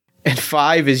 And 2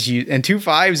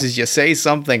 5s is you say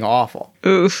something awful.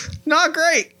 Oof. Not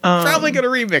great. Probably gonna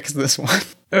remix this one.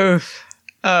 Oof.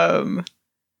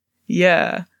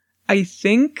 Yeah. I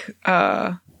think,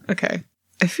 okay.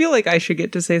 I feel like I should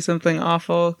get to say something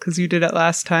awful, because you did it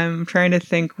last time. I'm trying to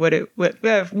think what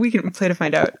we can play to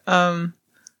find out.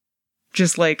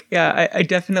 Just like, yeah, I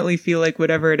definitely feel like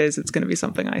whatever it is, it's going to be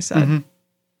something I said. Mm-hmm.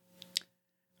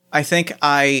 I think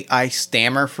I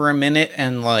stammer for a minute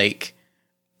and like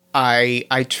I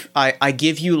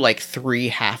give you like 3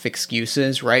 half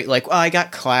excuses, right? Like, well, I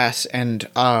got class and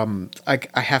I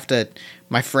have to,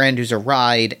 my friend who's a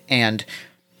ride, and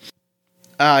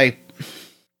I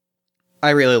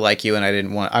really like you and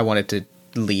I wanted to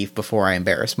leave before I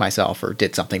embarrassed myself or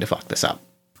did something to fuck this up.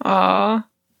 Aw.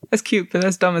 That's cute, but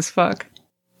that's dumb as fuck.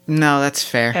 No, that's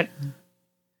fair.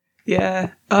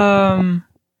 Yeah.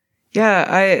 Yeah,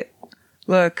 I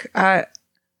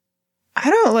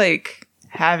don't, like,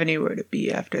 have anywhere to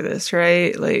be after this,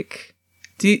 right? Like,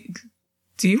 do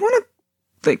you want to,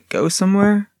 like, go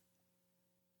somewhere?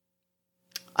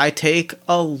 I take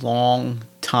a long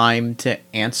time to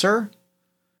answer,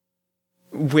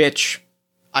 which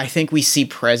I think we see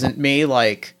present me,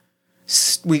 like,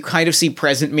 we kind of see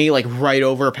present me, like, right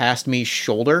over past me's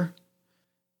shoulder.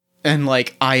 And,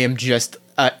 like, I am just,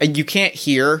 and you can't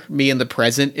hear me in the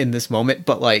present in this moment,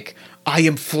 but, like, I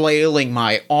am flailing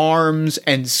my arms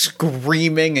and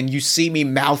screaming, and you see me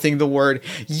mouthing the word,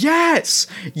 yes,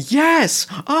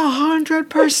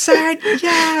 100%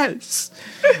 yes.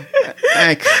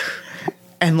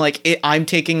 And like, I'm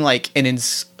taking, like, an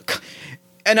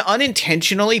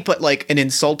unintentionally, but, like, an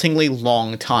insultingly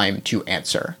long time to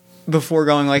answer. Before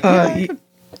going like, I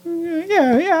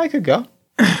could go.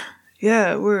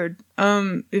 Yeah, word.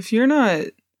 If you're not,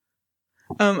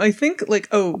 I think like,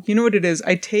 oh, you know what it is?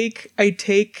 I take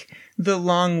the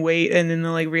long wait and then the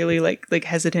like really like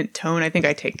hesitant tone. I think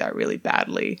I take that really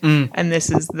badly. And this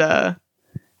is the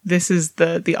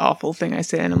awful thing I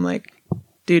say. And I'm like,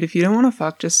 dude, if you don't want to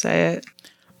fuck, just say it.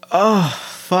 Oh,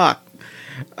 fuck.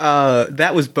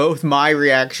 That was both my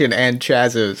reaction and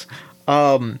Chaz's.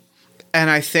 And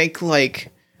I think that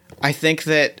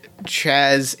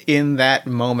Chaz in that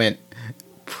moment,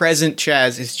 present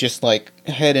Chaz is just like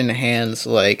head in hands,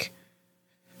 like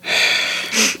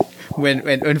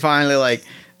when finally, like,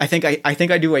 I think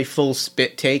I do a full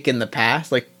spit take in the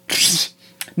past, like,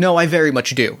 no, I very much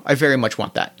do. I very much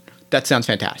want that. That sounds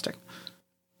fantastic.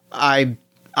 I'm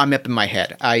up in my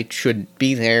head. I should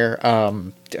be there.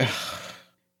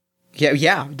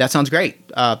 Yeah, that sounds great.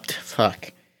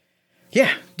 Fuck.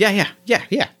 Yeah,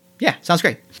 sounds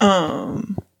great.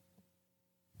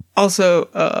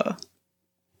 Also,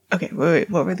 okay, wait,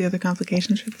 what were the other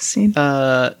complications for this scene?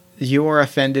 You are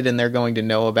offended and they're going to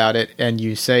know about it, and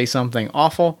you say something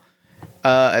awful.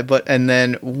 And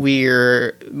then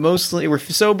we're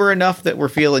sober enough that we're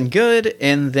feeling good,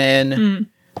 and then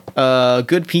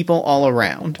Good people all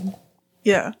around.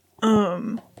 Yeah.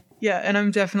 Yeah, and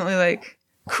I'm definitely like,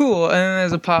 cool. And then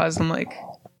there's a pause. I'm like,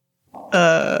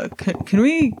 can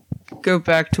we go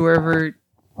back to wherever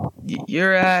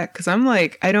you're at? Because I'm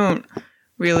like, I don't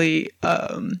really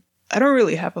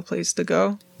have a place to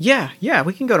go. Yeah,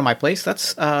 we can go to my place.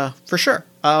 That's for sure.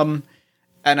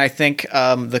 And I think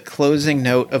the closing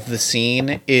note of the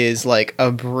scene is like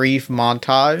a brief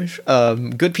montage.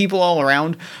 Good people all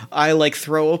around. I like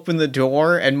throw open the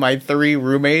door, and my 3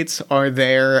 roommates are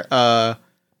there.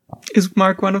 Is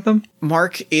Mark one of them?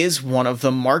 Mark is one of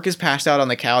them. Mark is passed out on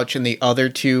the couch, and the other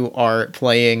 2 are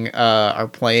playing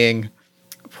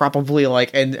probably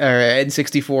like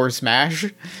N64 Smash.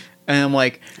 And I'm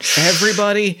like,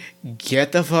 everybody,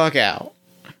 get the fuck out.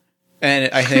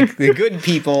 And I think the good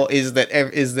people is that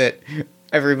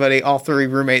everybody, all 3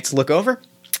 roommates look over.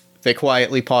 They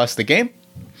quietly pause the game.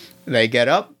 They get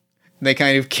up. They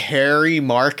kind of carry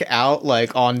Mark out,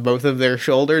 like, on both of their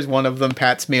shoulders. One of them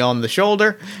pats me on the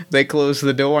shoulder. They close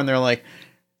the door, and they're like,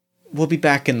 we'll be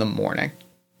back in the morning.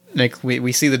 Like,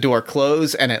 we see the door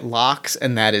close, and it locks,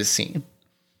 and that is scene.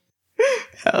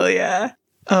 Hell yeah.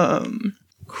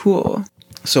 Cool.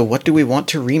 So what do we want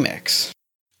to remix?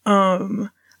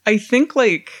 I think,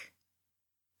 like,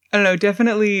 I don't know,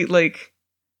 definitely, like,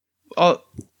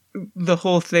 the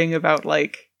whole thing about,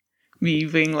 like, me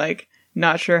being, like,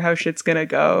 not sure how shit's gonna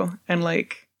go, and,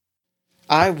 like...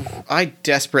 I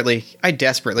desperately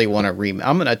want to remix.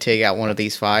 I'm gonna take out one of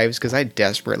these 5s, because I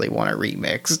desperately want to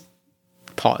remix.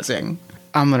 Pausing.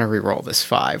 I'm gonna re-roll this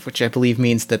 5, which I believe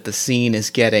means that the scene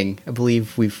is getting...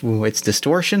 it's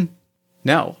distortion?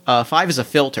 No, 5 is a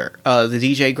filter. The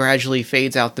DJ gradually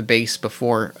fades out the bass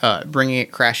before bringing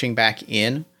it crashing back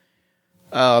in.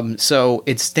 So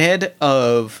instead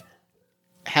of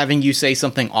having you say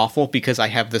something awful because I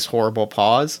have this horrible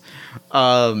pause,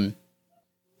 I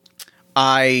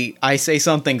say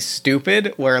something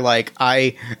stupid where like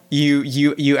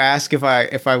you ask if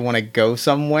I want to go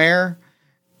somewhere,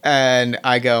 and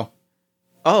I go,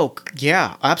 oh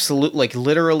yeah, absolutely, like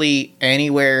literally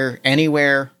anywhere.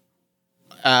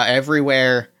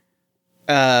 Everywhere.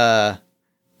 I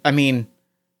mean,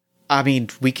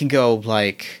 we can go,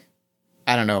 like,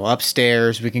 I don't know,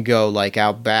 upstairs. We can go, like,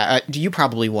 out back. You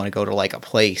probably want to go to, like, a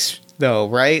place, though,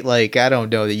 right? Like, I don't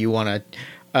know that you want to...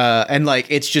 and, like,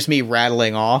 it's just me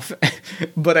rattling off.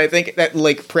 But I think that,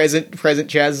 like, present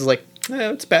Chaz is like,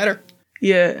 it's better.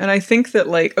 Yeah, and I think that,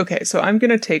 like, okay, so I'm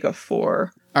gonna take a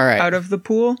 4 out of the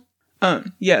pool.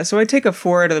 Yeah, so I take a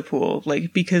 4 out of the pool,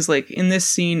 like, because, like, in this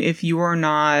scene, if you are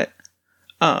not,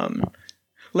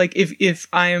 like, if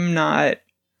I am not,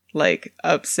 like,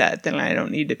 upset, then I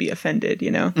don't need to be offended, you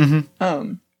know?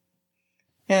 Mm-hmm.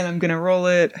 And I'm gonna roll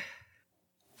it.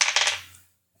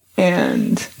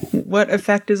 And what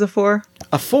effect is a 4?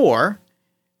 A 4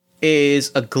 is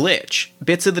a glitch.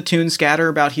 Bits of the tune scatter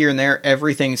about here and there.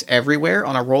 Everything's everywhere.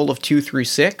 On a roll of 2 through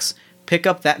 6, pick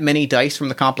up that many dice from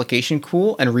the complication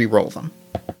pool and re-roll them.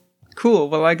 Cool.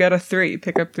 Well, I got a 3.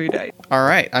 Pick up 3 dice. All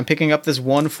right. I'm picking up this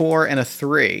 1 4 and a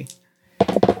 3.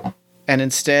 And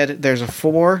instead, there's a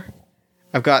 4.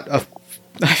 I've got a...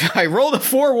 I rolled a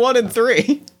 4, 1, and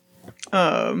 3.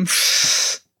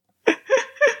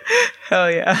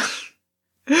 Hell yeah.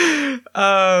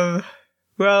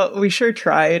 Well, we sure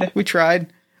tried. We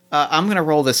tried. I'm gonna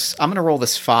roll this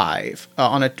 5.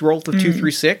 On a roll of 2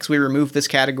 through 6, we remove this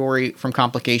category from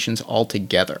complications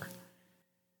altogether.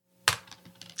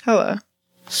 Hello.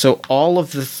 So all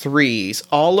of the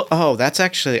 3s, that's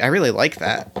actually, I really like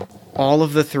that. All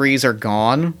of the 3s are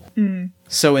gone. Mm.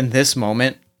 So in this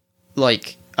moment,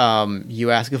 like,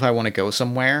 you ask if I want to go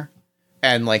somewhere,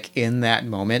 and like in that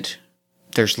moment,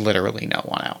 there's literally no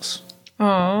one else.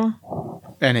 Aww.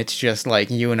 And it's just like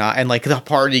you and I, and like the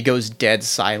party goes dead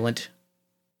silent.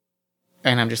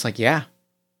 And I'm just like, yeah,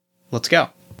 let's go.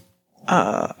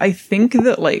 I think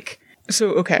that, like, so,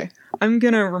 okay, I'm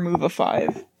gonna remove a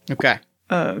 5. Okay.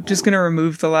 Just gonna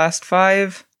remove the last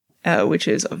 5, which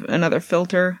is another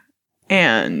filter.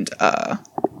 And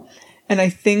I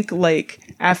think,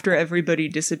 like, after everybody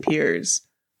disappears,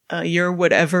 your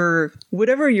whatever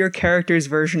your character's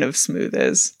version of smooth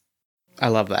is. I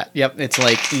love that. Yep, it's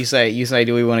like you say,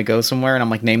 do we want to go somewhere? And I'm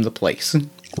like, name the place.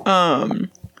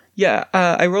 Yeah,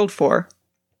 I rolled 4.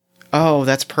 Oh,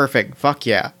 that's perfect. Fuck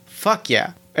yeah.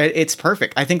 It's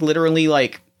perfect. I think literally,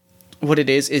 like, what it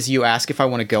is you ask if I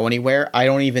want to go anywhere. I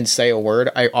don't even say a word.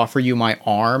 I offer you my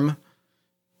arm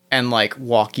and, like,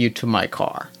 walk you to my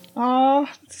car. Aw,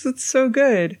 that's so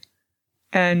good.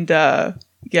 And, yeah,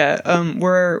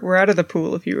 we're out of the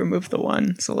pool if you remove the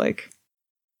 1, so, like...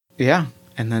 Yeah.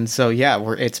 And then, so, yeah,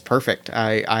 it's perfect.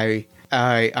 I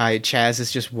Chaz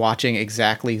is just watching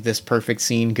exactly this perfect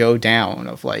scene go down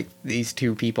of like these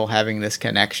two people having this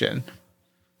connection.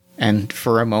 And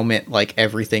for a moment, like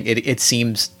everything, it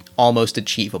seems almost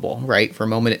achievable, right? For a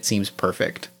moment, it seems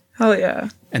perfect. Hell yeah.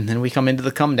 And then we come into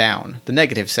the come down, the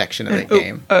negative section of the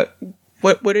game.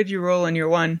 What did you roll in your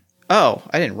one? Oh,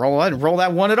 I didn't roll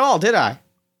that one at all, did I?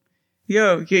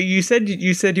 Yo, you said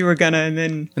you were gonna, and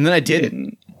then I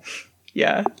didn't.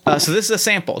 Yeah. So this is a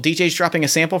sample. DJ's dropping a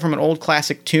sample from an old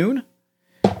classic tune.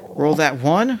 Roll that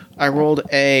one. I rolled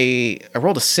a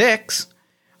 6.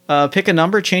 Pick a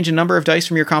number, change a number of dice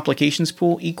from your complications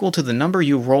pool equal to the number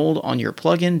you rolled on your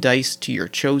plug-in dice to your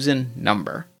chosen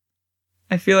number.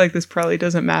 I feel like this probably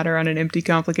doesn't matter on an empty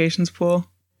complications pool.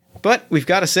 But we've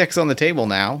got a 6 on the table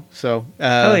now, so...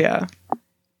 Hell yeah.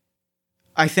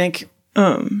 I think...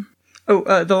 the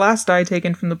last die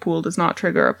taken from the pool does not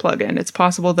trigger a plugin. It's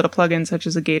possible that a plugin such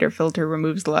as a gate or filter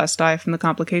removes the last die from the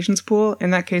complications pool.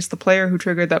 In that case, the player who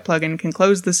triggered that plugin can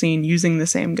close the scene using the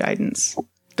same guidance.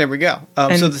 There we go.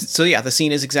 So yeah, the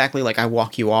scene is exactly like I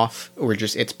walk you off, or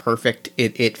just it's perfect.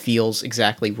 It feels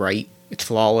exactly right. It's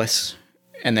flawless.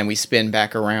 And then we spin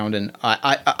back around, and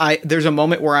I there's a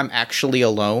moment where I'm actually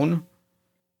alone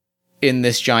in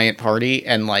this giant party,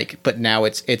 and like, but now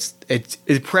it's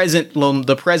present.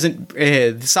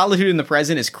 The solitude in the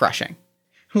present is crushing.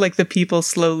 Like the people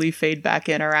slowly fade back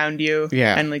in around you,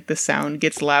 yeah, and like the sound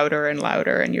gets louder and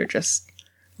louder, and you're just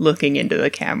looking into the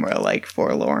camera like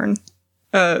forlorn.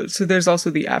 So there's also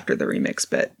the after the remix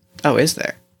bit. Oh, is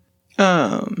there?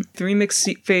 The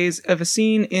remix phase of a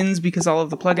scene ends because all of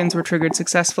the plugins were triggered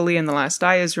successfully and the last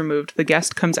die is removed. The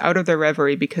guest comes out of their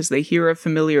reverie because they hear a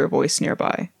familiar voice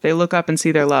nearby. They look up and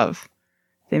see their love.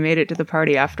 They made it to the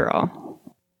party after all.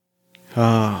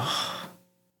 Oh.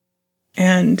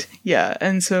 And yeah,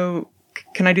 and so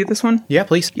can I do this one? Yeah,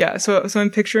 please. Yeah, so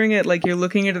I'm picturing it like you're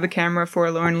looking into the camera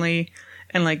forlornly,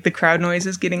 and like the crowd noise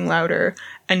is getting louder,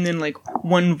 and then like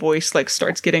one voice like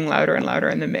starts getting louder and louder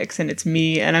in the mix, and it's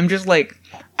me, and I'm just like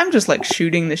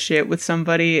shooting the shit with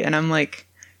somebody, and I'm like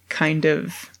kind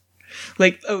of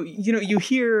like, oh, you know, you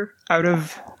hear out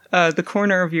of the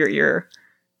corner of your ear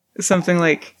something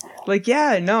like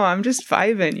yeah, no, I'm just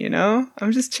vibing, you know,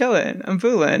 I'm just chilling, I'm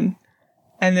fooling,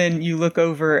 and then you look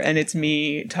over and it's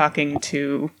me talking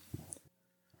to,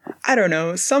 I don't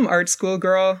know, some art school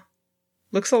girl.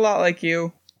 Looks a lot like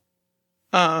you.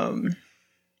 And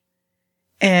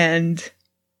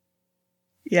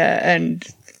yeah, and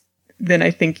then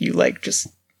I think you like just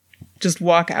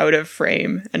walk out of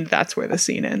frame, and that's where the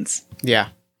scene ends. Yeah.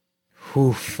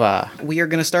 Oof. We are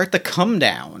going to start the come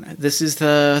down. This is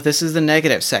the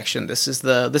negative section. This is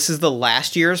the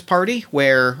last year's party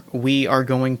where we are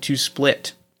going to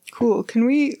split. Cool. Can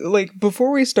we, like,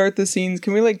 before we start the scenes,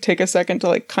 can we like take a second to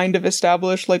like kind of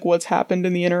establish like what's happened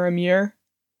in the interim year?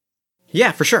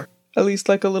 Yeah, for sure. At least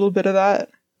like a little bit of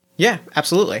that. Yeah,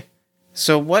 absolutely.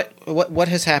 So what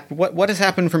has happened? What has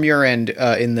happened from your end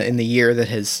in the year that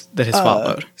has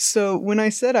followed? So when I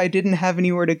said I didn't have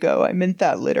anywhere to go, I meant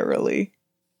that literally.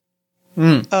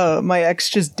 My ex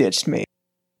just ditched me.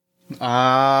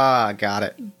 Ah, got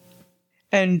it.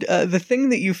 And the thing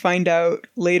that you find out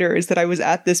later is that I was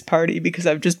at this party because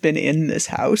I've just been in this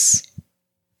house.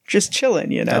 Just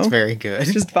chilling, you know? That's very good.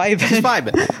 Just vibing. Just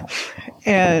vibing.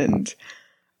 And,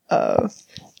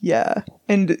 yeah.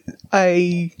 And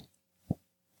I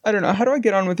don't know. How do I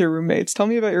get on with your roommates? Tell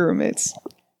me about your roommates.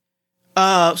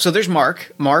 So there's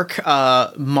Mark. Mark does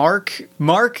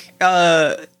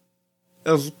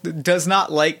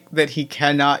not like that he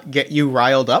cannot get you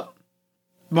riled up.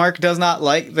 Mark does not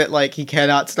like that, like, he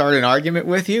cannot start an argument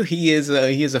with you. He is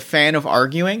a fan of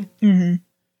arguing. Mm-hmm.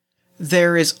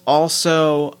 There is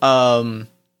also, and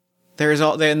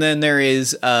then there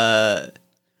is,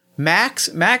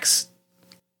 Max. Max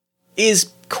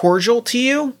is cordial to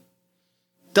you.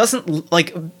 Doesn't,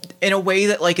 like, in a way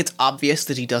that, like, it's obvious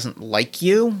that he doesn't like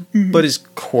you, but is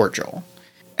cordial.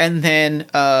 And then,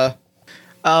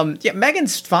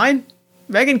 Megan's fine.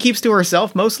 Megan keeps to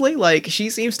herself mostly. Like,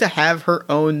 she seems to have her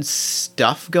own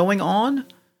stuff going on.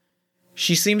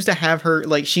 She seems to have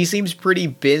she seems pretty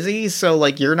busy, so,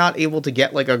 like, you're not able to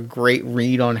get, like, a great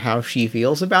read on how she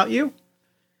feels about you.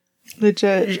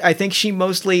 Legit. I think she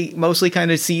mostly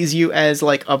kind of sees you as,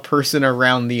 like, a person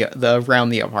around the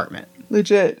apartment.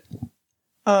 Legit.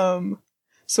 So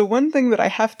one thing that I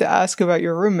have to ask about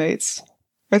your roommates,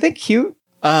 are they cute?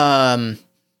 Like,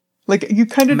 you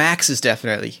kind of... Max is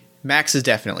definitely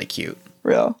cute.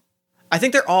 Real. I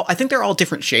think they're all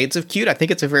different shades of cute. I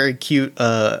think it's a very cute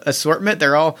assortment.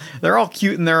 They're all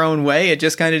cute in their own way. It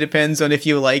just kind of depends on if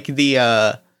you like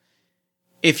the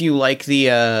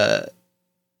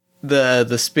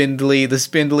the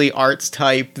spindly arts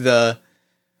type, the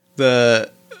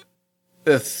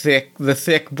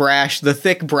thick brash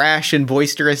and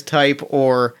boisterous type,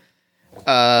 or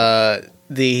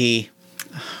the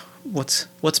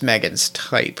what's Megan's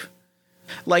type?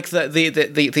 Like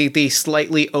the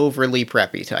slightly overly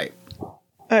preppy type.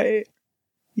 I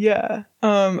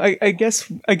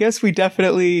guess we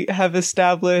definitely have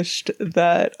established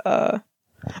that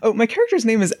my character's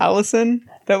name is Allison.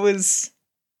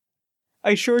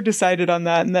 I sure decided on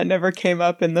that, and that never came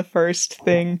up in the first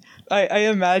thing. I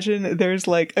imagine there's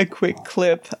like a quick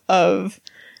clip of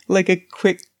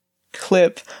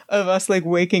us like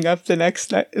waking up the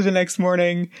next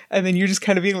morning, and then you're just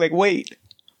kind of being like, wait,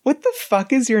 what the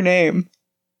fuck is your name?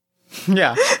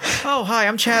 Yeah. Oh, hi,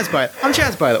 I'm Chaz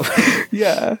by the way.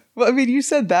 Yeah. Well, I mean, you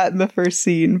said that in the first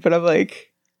scene, but I'm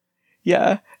like,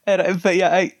 yeah.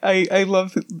 I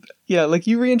love, yeah, like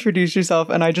you reintroduce yourself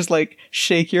and I just like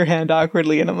shake your hand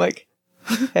awkwardly and I'm like,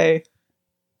 hey,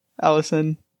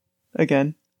 Allison,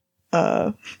 again.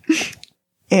 And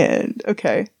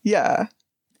okay. Yeah.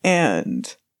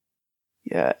 And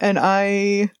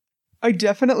I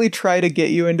definitely try to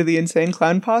get you into the Insane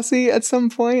Clown Posse at some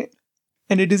point.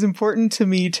 And it is important to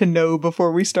me to know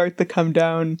before we start the come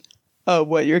down,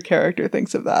 what your character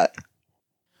thinks of that.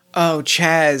 Oh,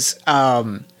 Chaz.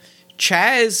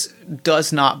 Chaz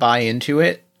does not buy into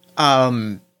it.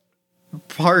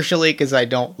 Partially because I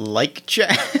don't like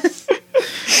Chaz.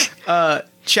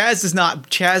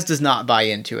 Chaz does not buy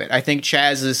into it. I think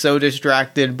Chaz is so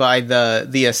distracted by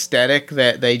the aesthetic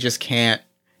that they just can't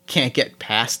get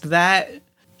past that.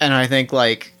 And I think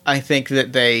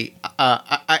that they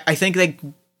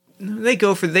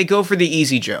go for the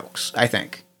easy jokes, I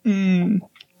think.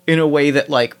 In a way that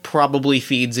like probably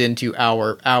feeds into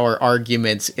our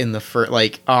arguments in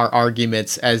our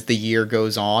arguments as the year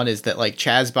goes on, is that like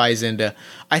Chaz buys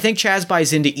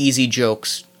into easy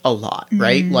jokes a lot,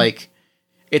 right? Like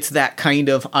it's that kind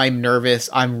of I'm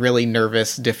really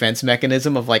nervous defense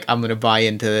mechanism of like I'm gonna buy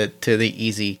into the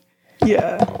easy.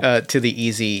 Yeah.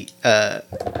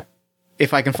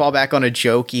 If I can fall back on a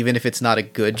joke, even if it's not a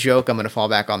good joke, I'm gonna fall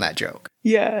back on that joke.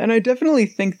 Yeah, and I definitely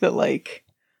think that like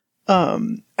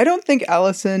I don't think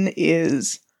Allison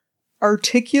is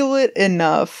articulate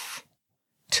enough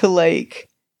to like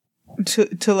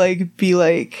be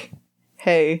like,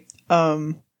 hey,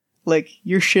 like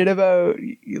your shit about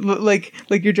like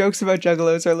your jokes about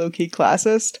juggalos are low-key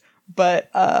classist, but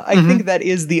I think that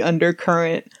is the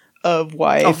undercurrent of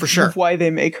why for sure. of why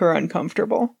they make her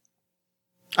uncomfortable.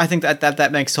 I think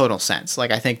that makes total sense.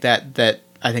 Like I think that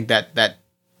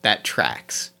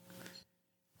tracks.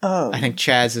 I think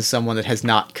Chaz is someone that has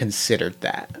not considered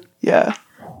that. Yeah.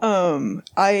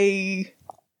 I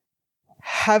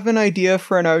have an idea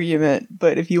for an argument,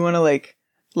 but if you want to like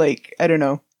I don't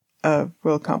know,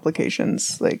 roll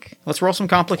complications, like let's roll some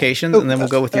complications and then we'll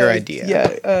go with your idea.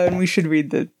 Yeah, and we should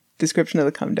read the description of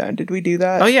the come down. Did we do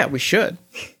that? Oh yeah, we should.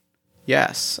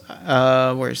 Yes.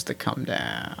 Where's the come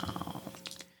down?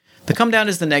 The come down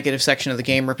is the negative section of the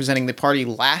game representing the party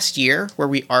last year, where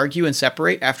we argue and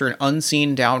separate after an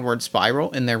unseen downward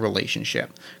spiral in their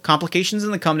relationship. Complications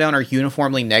in the come down are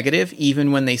uniformly negative,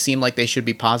 even when they seem like they should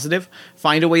be positive.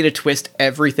 Find a way to twist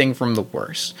everything from the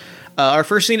worst. Our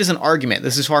first scene is an argument.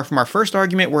 This is far from our first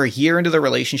argument. We're a year into the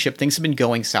relationship. Things have been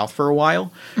going south for a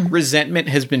while. Resentment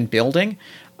has been building.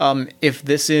 If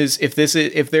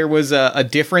there was a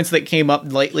difference that came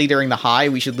up lately during the high,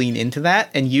 we should lean into that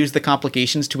and use the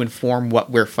complications to inform what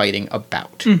we're fighting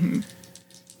about.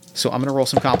 So I'm going to roll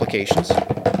some complications.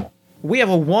 We have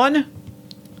a 1,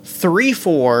 3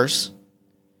 4s,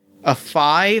 a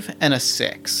 5, and a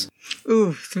 6.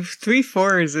 Ooh, 3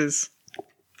 4s is...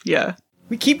 Yeah.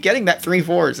 We keep getting that 3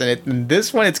 4s, and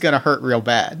this one it's going to hurt real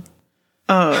bad.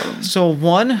 So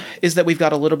 1 is that we've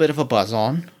got a little bit of a buzz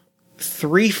on.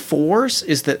 3 4s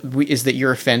is that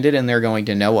you're offended and they're going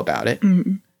to know about it.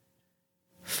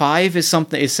 5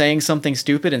 is saying something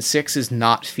stupid, and 6 is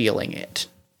not feeling it.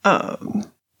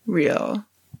 Real.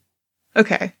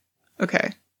 Okay.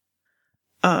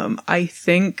 I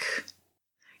think,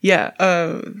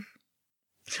 yeah.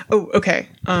 Okay.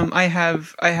 I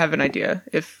have an idea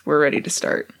if we're ready to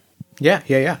start. Yeah.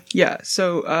 Yeah.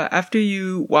 So after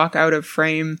you walk out of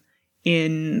frame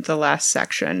in the last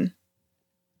section,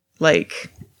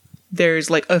 like there's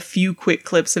like a few quick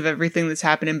clips of everything that's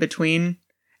happened in between,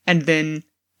 and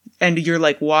you're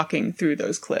like walking through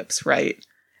those clips, right?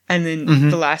 And then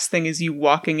the last thing is you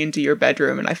walking into your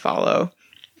bedroom, and I follow,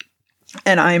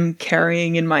 and I'm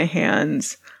carrying in my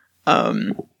hands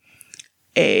a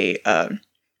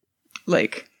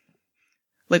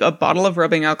bottle of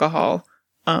rubbing alcohol,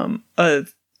 a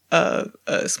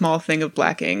a small thing of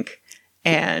black ink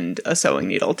and a sewing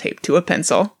needle taped to a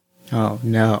pencil. Oh,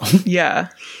 no. Yeah.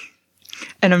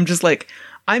 And I'm just like,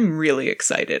 I'm really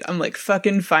excited. I'm like,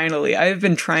 fucking finally. I've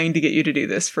been trying to get you to do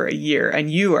this for a year,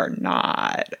 and you are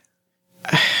not.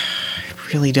 I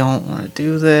really don't want to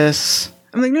do this.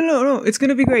 I'm like, no. It's going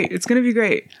to be great. It's going to be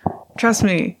great. Trust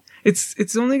me.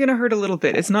 It's only going to hurt a little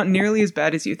bit. It's not nearly as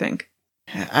bad as you think.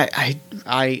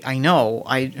 I know.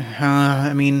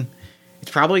 I mean,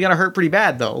 it's probably going to hurt pretty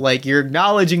bad, though. Like, you're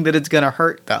acknowledging that it's going to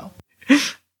hurt, though.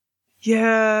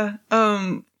 Yeah.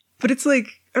 But it's like,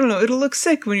 I don't know, it'll look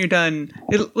sick when you're done.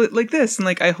 It'll look like this. And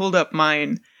like, I hold up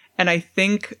mine and I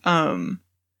think,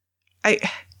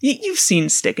 you've seen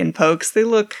stick and pokes. They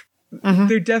look,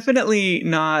 they're definitely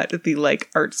not the like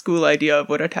art school idea of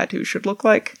what a tattoo should look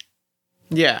like.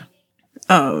 Yeah.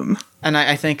 And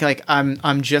I think like,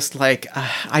 I'm just like,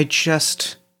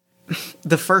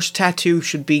 the first tattoo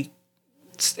should be,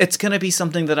 it's going to be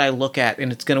something that I look at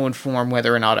and it's going to inform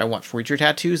whether or not I want future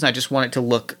tattoos. And I just want it to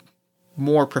look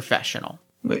more professional.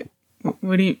 Wait,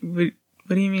 what do you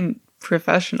mean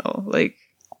professional? Like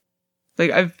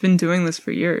I've been doing this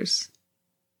for years.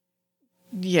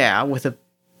 Yeah, with a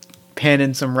pen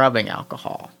and some rubbing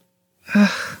alcohol.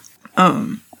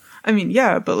 I mean,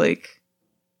 yeah, but like,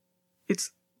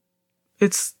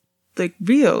 it's like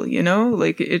real, you know?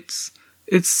 Like it's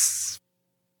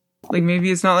like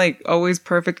maybe it's not like always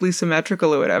perfectly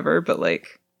symmetrical or whatever, but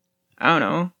like, I don't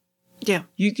know. Yeah.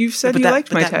 You've said you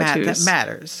liked my tattoos. That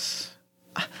matters.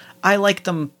 I like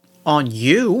them on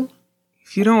you.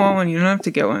 If you don't want one, you don't have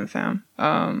to get one, fam.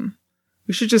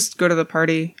 We should just go to the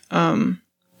party. All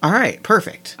right,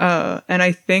 perfect. And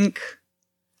I think,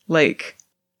 like,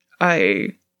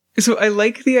 I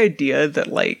like the idea that,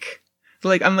 like,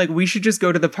 I'm like, we should just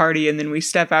go to the party, and then we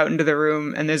step out into the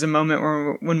room, and there's a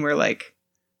moment when we're like,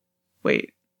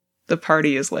 wait, the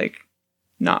party is, like,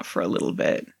 not for a little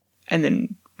bit, and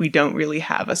then we don't really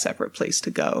have a separate place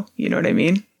to go. You know what I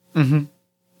mean? Mm-hmm.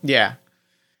 Yeah.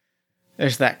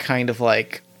 There's that kind of,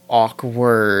 like,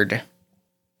 awkward,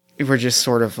 we're just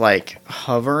sort of, like,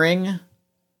 hovering.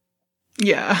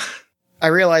 Yeah. I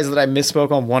realized that I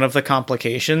misspoke on one of the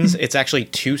complications. It's actually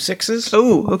 2 6s.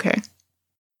 Oh, okay.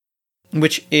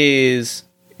 Which is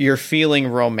you're feeling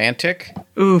romantic.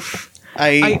 Oof.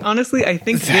 I honestly, I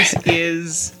think this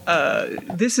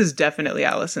is definitely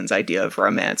Allison's idea of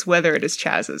romance, whether it is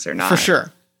Chaz's or not. For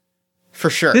sure.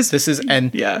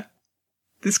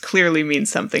 This clearly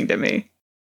means something to me.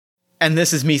 And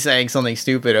this is me saying something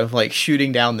stupid of like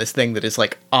shooting down this thing that is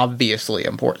like obviously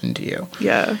important to you.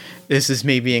 Yeah. This is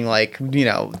me being like, you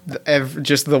know,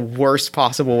 just the worst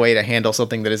possible way to handle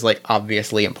something that is like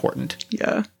obviously important.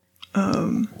 Yeah.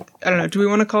 I don't know. Do we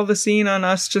want to call the scene on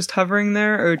us just hovering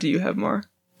there, or do you have more?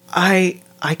 I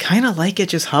kind of like it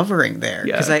just hovering there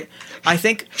because I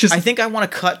think I want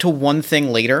to cut to one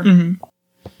thing later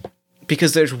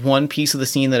because there's one piece of the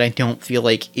scene that I don't feel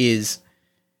like is.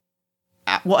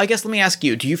 Well, I guess let me ask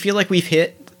you: do you feel like we've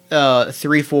hit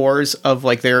 3/4 of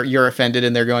like you're offended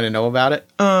and they're going to know about it?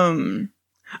 Yeah.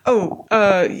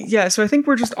 So I think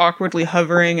we're just awkwardly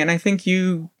hovering, and I think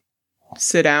you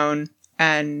sit down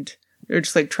and you're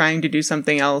just like trying to do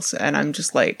something else, and I'm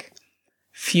just like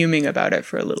fuming about it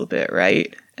for a little bit,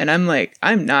 right? And I'm like,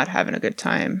 I'm not having a good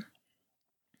time.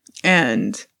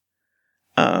 And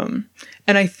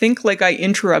I think like I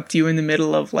interrupt you in the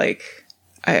middle of like,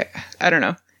 I don't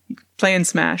know, playing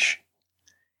Smash.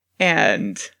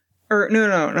 No,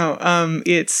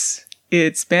 it's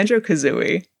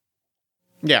Banjo-Kazooie.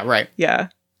 Yeah, right. Yeah.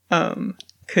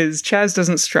 Because Chaz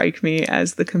doesn't strike me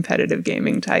as the competitive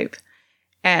gaming type.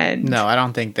 And no, I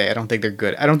don't think they're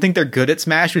good. I don't think they're good at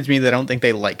Smash, which means I don't think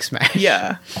they like Smash.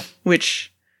 Yeah.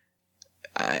 Which,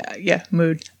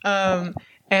 mood.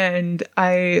 And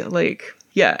I like,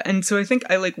 yeah. And so I think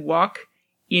I like walk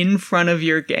in front of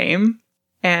your game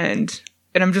and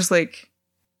I'm just like,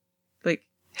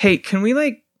 hey, can we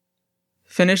like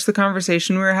finish the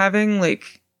conversation we were having?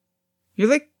 Like, you're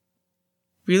like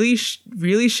really,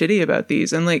 really shitty about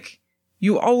these. And like,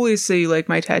 you always say you like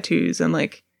my tattoos and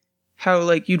like how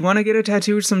like you'd want to get a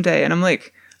tattoo someday. And I'm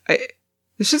like,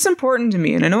 it's just important to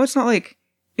me. And I know it's not like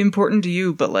important to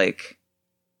you, but like,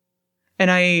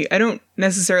 and I don't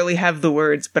necessarily have the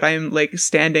words, but I'm like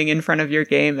standing in front of your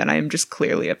game and I'm just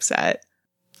clearly upset.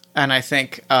 And I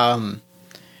think that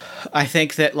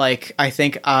like, I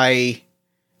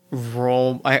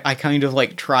kind of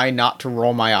like try not to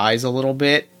roll my eyes a little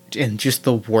bit in just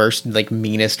the worst, like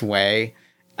meanest way.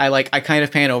 I kind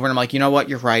of pan over and I'm like, you know what?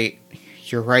 You're right.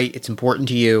 It's important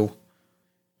to you.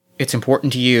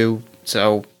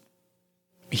 So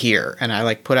here, and I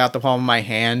like put out the palm of my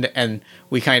hand, and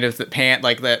we kind of pan,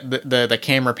 like the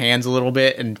camera pans a little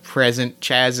bit, and present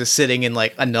Chaz is sitting in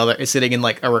like a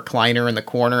recliner in the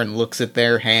corner and looks at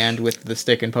their hand with the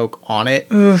stick and poke on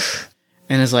it. Oof.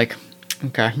 And is like,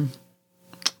 okay.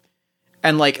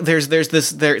 And like there's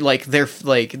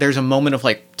a moment of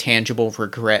like tangible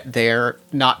regret there,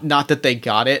 not that they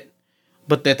got it,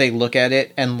 but that they look at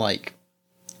it and like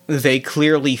they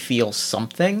clearly feel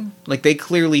something. Like, they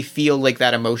clearly feel, like,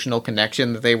 that emotional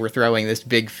connection that they were throwing this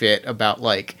big fit about,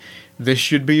 like, this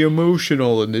should be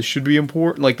emotional and this should be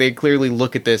important. Like, they clearly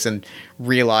look at this and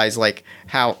realize, like,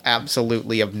 how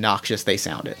absolutely obnoxious they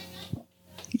sounded.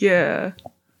 Yeah.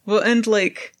 Well, and,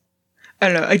 like, I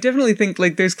don't know, I definitely think,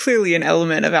 like, there's clearly an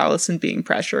element of Allison being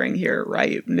pressuring here,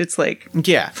 right? And it's like...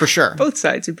 Yeah, for sure. Both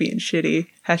sides are being shitty.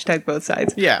 Hashtag both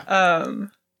sides. Yeah.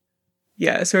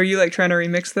 Yeah, so are you, like, trying to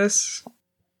remix this?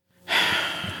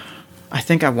 I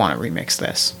think I want to remix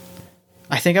this.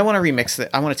 I think I want to remix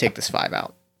it. I want to take this 5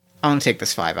 out. I want to take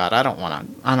this 5 out. I don't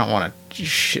want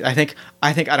to, I think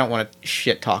I don't want to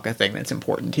shit talk a thing that's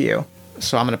important to you.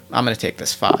 So I'm going to take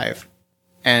this 5.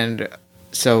 And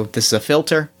so this is a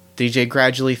filter. DJ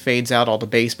gradually fades out all the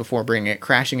bass before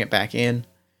crashing it back in.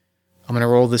 I'm going to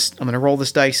roll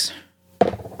this dice.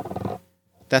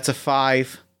 That's a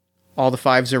 5. All the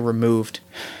 5s are removed.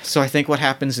 So I think what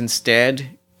happens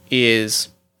instead is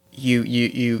you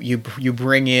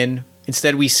bring in,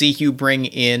 instead we see you bring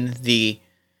in the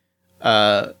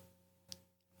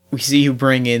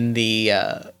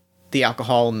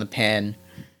alcohol and the pen,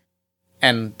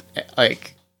 and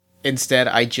like instead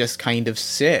I just kind of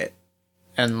sit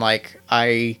and like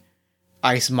I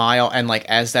smile, and like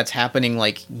as that's happening,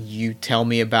 like you tell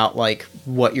me about like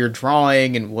what you're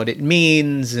drawing and what it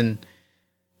means, and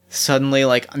suddenly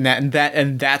like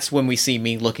and that's when we see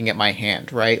me looking at my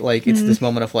hand, right? Like it's this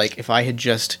moment of like, if I had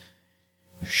just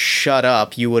shut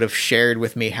up, you would have shared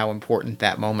with me how important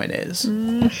that moment is.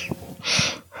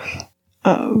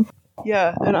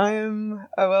 Yeah, and I'm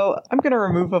gonna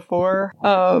remove a 4.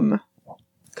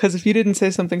 Because if you didn't say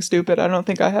something stupid, I don't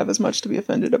think I have as much to be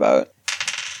offended about.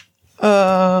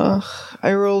 I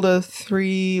rolled a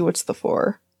 3. What's the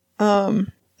 4?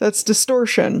 That's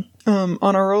distortion.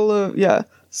 On a roll of, yeah.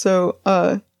 So,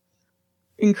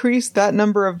 increase that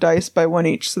number of dice by 1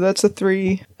 each. So that's a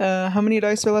 3. How many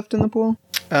dice are left in the pool?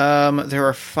 There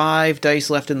are 5 dice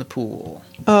left in the pool.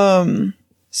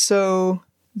 So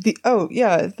the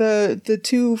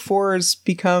 2 4s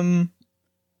become,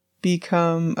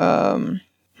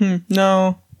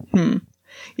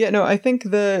 yeah, no, I think so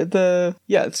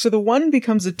the 1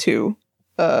 becomes a 2.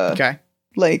 Okay.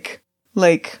 Like,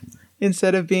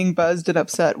 instead of being buzzed and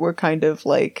upset, we're kind of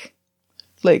like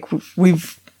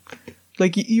we've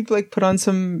like you've like put on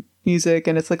some music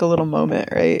and it's like a little moment,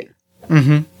 right?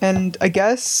 Mm-hmm. And I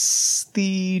guess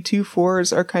the 2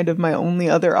 4s are kind of my only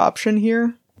other option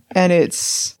here, and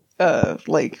it's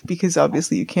like, because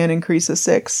obviously you can't increase a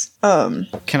 6.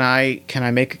 Can I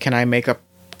make a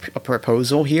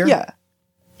proposal here? Yeah.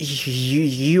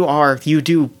 You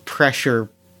do pressure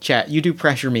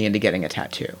me into getting a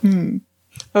tattoo.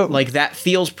 Oh. Like, that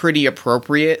feels pretty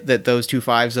appropriate, that those 2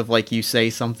 5s of, like, you say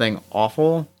something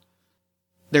awful.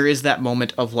 There is that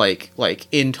moment of, like,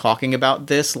 in talking about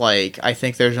this, like, I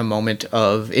think there's a moment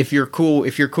of, if you're cool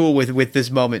with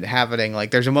this moment happening,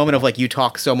 like, there's a moment of, like, you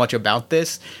talk so much about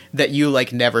this that you,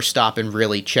 like, never stop and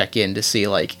really check in to see,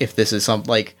 like, if this is something,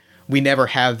 like, we never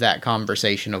have that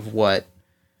conversation of what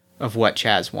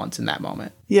Chaz wants in that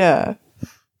moment. Yeah.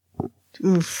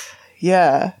 Oof.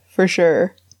 Yeah, for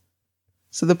sure.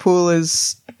 So the pool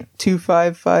is 2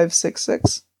 5 5 6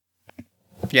 6.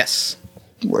 Yes.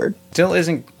 Word. Still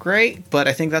isn't great, but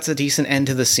I think that's a decent end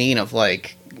to the scene of,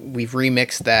 like, we've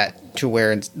remixed that to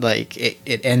where it's, like,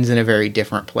 it ends in a very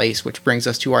different place, which brings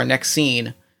us to our next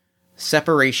scene.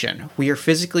 Separation. We are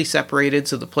physically separated,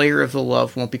 so the player of the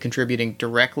love won't be contributing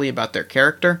directly about their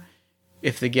character.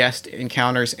 If the guest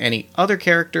encounters any other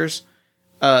characters,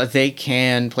 they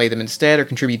can play them instead or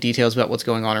contribute details about what's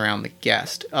going on around the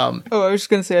guest. I was just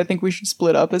going to say, I think we should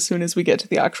split up as soon as we get to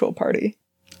the actual party.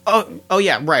 Oh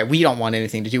yeah, right. We don't want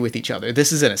anything to do with each other.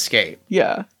 This is an escape.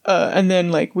 Yeah. And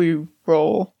then, like, we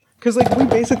roll. Because, like, we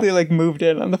basically, like, moved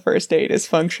in on the first date is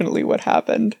functionally what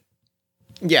happened.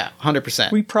 Yeah,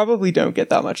 100%. We probably don't get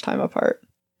that much time apart.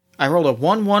 I rolled a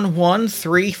 1 1 1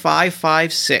 3 5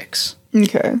 5 6.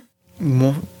 Okay.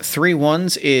 3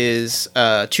 1s is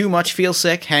too much, feel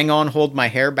sick, hang on, hold my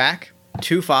hair back.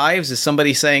 2 5s is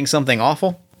somebody saying something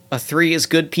awful. A 3 is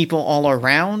good people all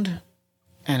around.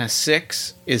 And a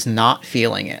 6 is not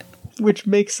feeling it. Which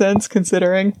makes sense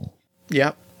considering.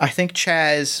 Yep. I think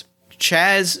Chaz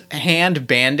hand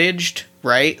bandaged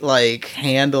right? Like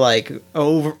hand like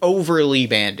overly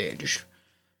bandaged,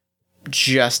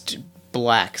 just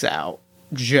blacks out.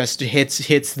 Just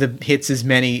hits as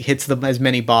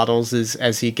many bottles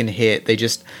as he can hit.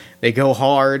 They go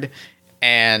hard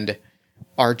and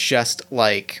are just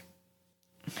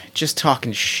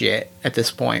talking shit at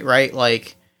this point, right?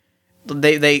 Like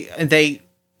they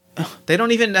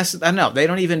don't even they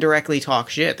don't even directly talk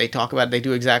shit. They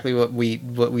do exactly what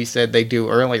we said they do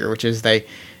earlier, which is they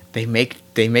make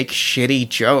shitty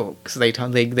jokes.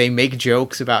 They make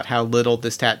jokes about how little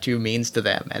this tattoo means to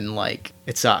them, and like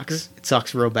it sucks. It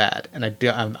sucks real bad, and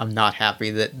I'm not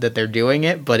happy that they're doing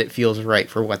it, but it feels right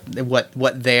for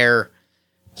what their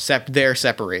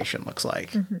separation looks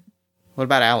like. Mm-hmm. What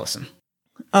about Allison?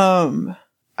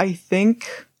 I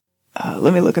think.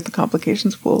 Let me look at the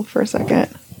complications pool for a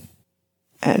second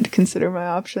and consider my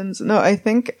options. No, I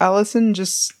think Allison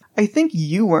I think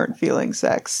you weren't feeling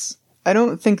sex. I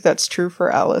don't think that's true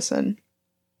for Allison.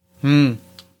 And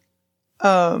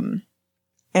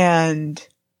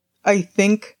I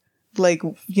think, like,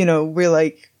 you know, we're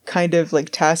like kind of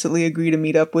like tacitly agree to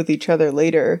meet up with each other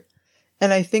later.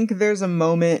 And I think there's a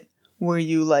moment where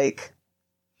you're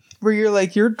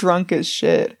drunk as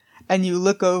shit and you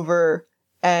look over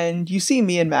and you see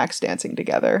me and Max dancing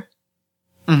together.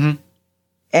 Mm-hmm.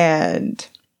 And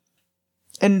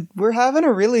we're having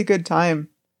a really good time.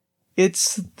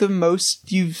 It's the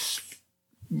most you've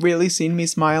really seen me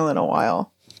smile in a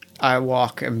while. I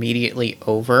walk immediately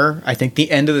over. I think the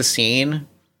end of the scene,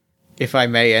 if I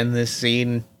may end this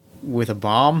scene with a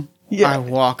bomb, I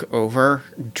walk over,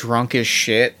 drunk as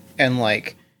shit, and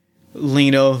like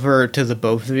lean over to the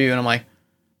both of you, and I'm like,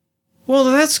 well,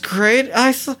 that's great.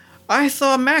 I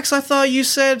thought, Max, I thought you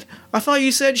said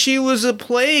she was a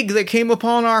plague that came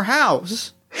upon our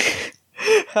house.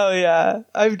 Hell yeah.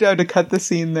 I'm down to cut the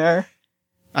scene there.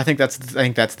 I think that's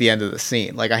the end of the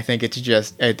scene. Like, I think it's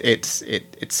just,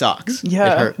 it sucks.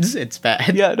 Yeah. It hurts. It's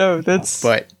bad. Yeah, no,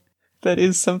 that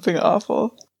is something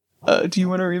awful. Do you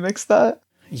want to remix that?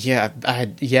 Yeah,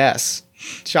 yes.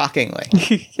 Shockingly.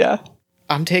 Yeah.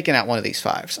 I'm taking out one of these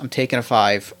 5s. I'm taking a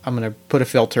 5. I'm going to put a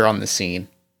filter on the scene.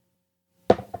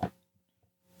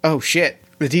 Oh shit.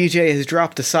 The DJ has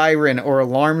dropped a siren or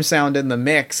alarm sound in the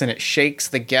mix, and it shakes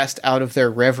the guest out of their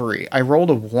reverie. I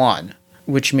rolled a 1,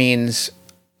 which means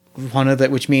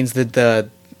that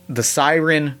the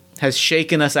siren has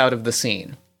shaken us out of the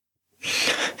scene.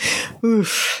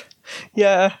 Oof.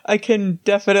 Yeah, I can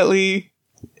definitely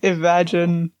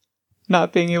imagine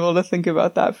not being able to think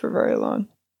about that for very long.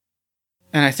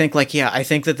 And I think,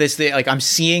 that this, I'm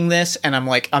seeing this, and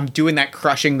I'm doing that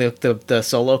crushing the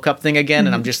solo cup thing again,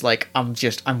 and I'm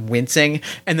wincing,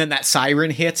 and then that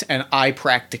siren hits, and I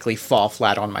practically fall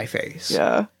flat on my face.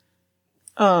 Yeah.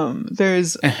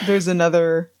 There's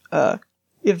another,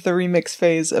 if the remix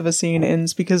phase of a scene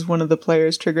ends because one of the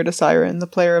players triggered a siren, the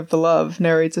player of the love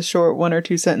narrates a short 1 or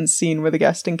 2 sentence scene where the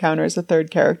guest encounters a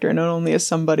third character, known only as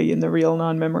somebody in the real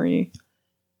non-memory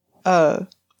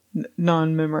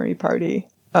party.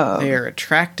 They are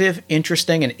attractive,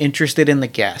 interesting, and interested in the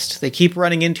guest. They keep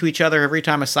running into each other every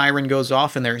time a siren goes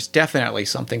off, and there's definitely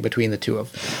something between the two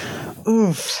of them.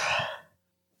 Oof.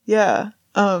 Yeah.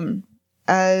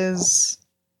 As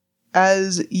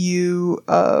you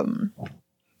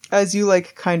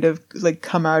like kind of like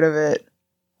come out of it,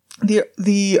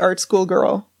 the art school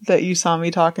girl that you saw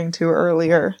me talking to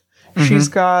earlier, mm-hmm. she's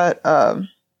got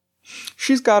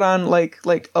on like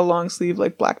a long sleeve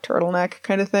like black turtleneck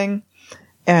kind of thing,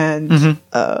 and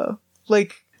mm-hmm.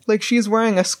 like she's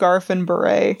wearing a scarf and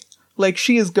beret. Like,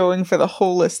 she is going for the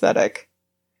whole aesthetic,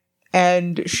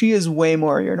 and she is way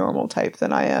more your normal type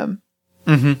than I am.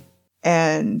 Mm-hmm.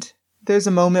 And there's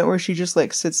a moment where she just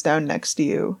like sits down next to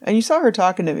you, and you saw her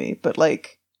talking to me, but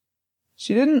like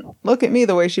she didn't look at me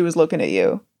the way she was looking at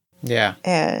you. Yeah.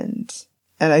 And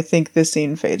I think this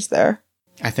scene fades there.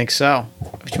 I think so,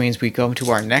 which means we go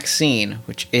to our next scene,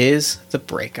 which is the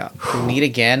breakup. We meet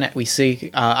again. We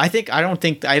see. I don't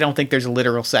think there's a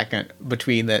literal second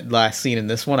between the last scene and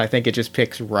this one. I think it just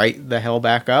picks right the hell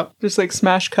back up. Just like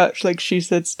smash cut. Like she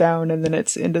sits down, and then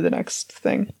it's into the next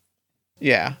thing.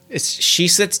 Yeah, she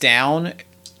sits down.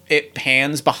 It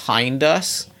pans behind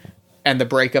us, and the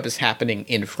breakup is happening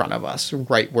in front of us,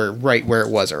 right where it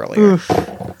was earlier. Oof.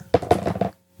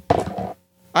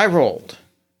 I rolled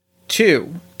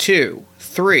 2, 2,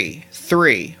 3,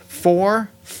 3, 4,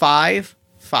 5,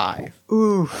 5.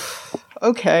 Oof.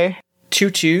 Okay. 2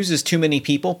 2s is too many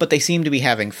people, but they seem to be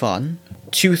having fun.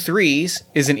 2 3s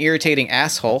is an irritating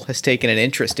asshole has taken an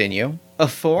interest in you. A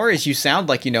 4 is you sound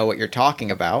like you know what you're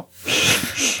talking about.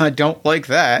 I don't like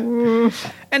that.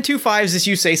 And 2 5s is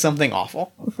you say something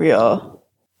awful. Real.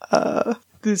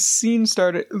 This scene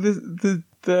started.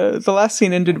 The last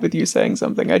scene ended with you saying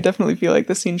something. I definitely feel like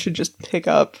the scene should just pick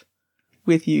up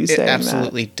with you saying that. It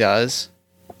absolutely does.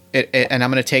 And I'm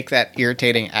going to take that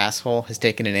irritating asshole has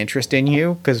taken an interest in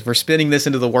you, because we're spinning this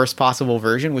into the worst possible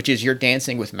version, which is you're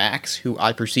dancing with Max, who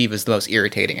I perceive as the most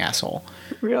irritating asshole.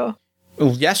 Yeah.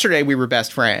 Well, yesterday we were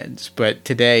best friends, but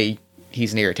today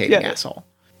he's an irritating asshole.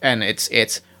 And it's,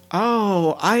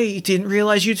 oh, I didn't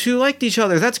realize you two liked each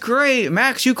other. That's great.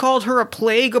 Max, you called her a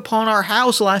plague upon our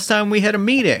house last time we had a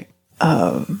meeting.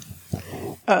 How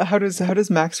does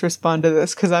Max respond to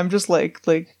this? Because I'm just like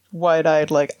wide-eyed,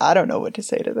 like, I don't know what to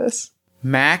say to this.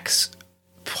 Max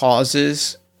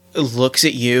pauses, looks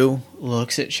at you,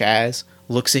 looks at Chaz,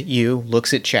 looks at you,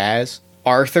 looks at Chaz.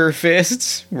 Arthur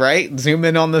fists, right? Zoom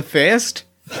in on the fist.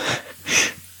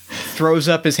 Throws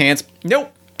up his hands.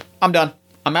 Nope. I'm done.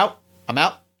 I'm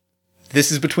out. This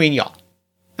is between y'all.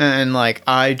 And, like,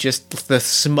 I just, the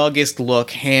smuggest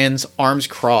look, hands, arms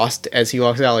crossed as he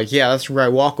walks out, like, yeah, that's where I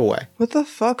walk away. What the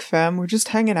fuck, fam? We're just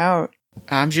hanging out.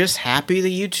 I'm just happy that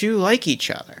you two like each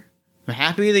other. I'm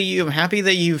happy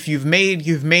that you've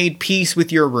made peace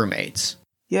with your roommates.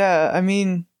 Yeah, I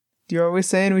mean, you're always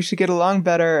saying we should get along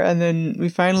better, and then we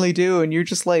finally do, and you're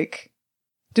just like,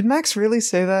 did Max really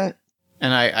say that?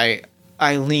 And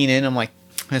I lean in, I'm like,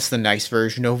 that's the nice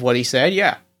version of what he said,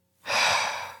 yeah.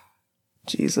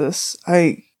 Jesus,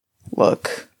 I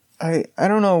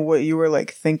don't know what you were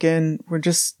like thinking. We're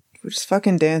just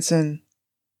fucking dancing.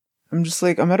 I'm just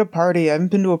like, I'm at a party. I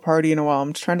haven't been to a party in a while.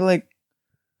 I'm just trying to like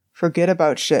forget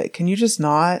about shit. Can you just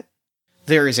not?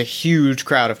 There is a huge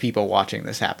crowd of people watching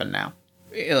this happen now.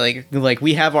 Like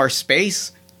we have our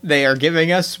space. They are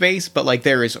giving us space, but like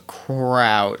there is a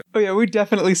crowd. Oh yeah, we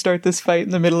definitely start this fight in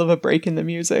the middle of a break in the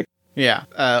music. Yeah,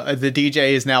 the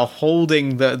DJ is now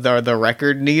holding the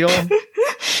record needle.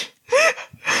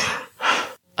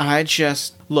 I'm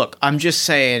just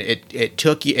saying it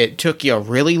took you a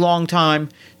really long time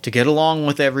to get along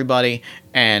with everybody,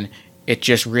 and it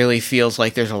just really feels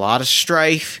like there's a lot of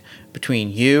strife between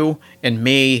you and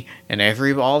me and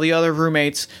all the other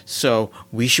roommates, so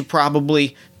we should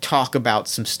probably talk about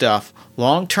some stuff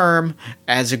long term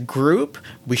as a group.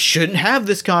 We shouldn't have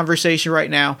this conversation right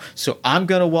now, so I'm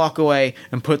gonna walk away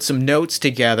and put some notes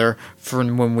together for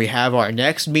when we have our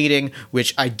next meeting,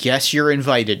 which I guess you're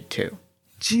invited to.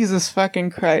 Jesus fucking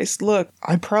Christ. Look,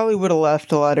 I probably would have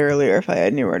left a lot earlier if I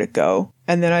had anywhere to go.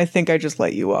 And then I think I just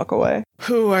let you walk away.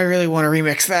 Ooh, I really want to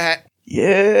remix that.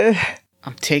 Yeah.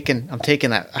 I'm taking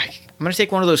that. I'm going to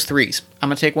take one of those threes. I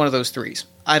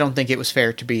don't think it was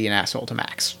fair to be an asshole to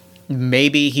Max.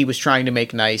 Maybe he was trying to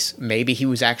make nice. Maybe he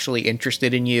was actually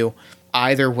interested in you.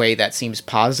 Either way, that seems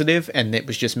positive, and it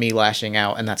was just me lashing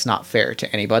out, and that's not fair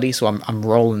to anybody, so I'm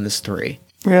rolling this 3.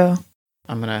 Yeah.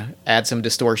 I'm going to add some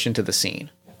distortion to the scene.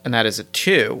 And that is a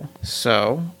 2.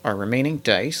 So our remaining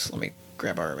dice, let me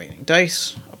grab our remaining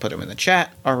dice. I'll put them in the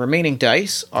chat. Our remaining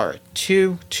dice are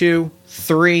 2, 2,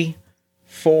 3,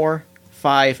 4,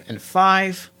 5, and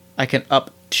 5. I can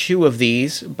up 2 of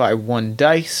these by 1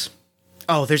 dice.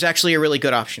 Oh, there's actually a really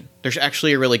good option.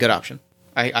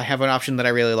 I have an option that I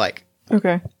really like.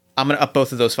 Okay. I'm going to up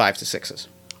both of those 5s to 6s.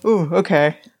 Ooh,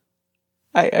 okay.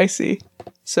 I see.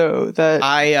 So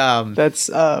that's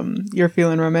you're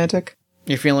feeling romantic?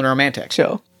 You're feeling romantic.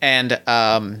 Chill. And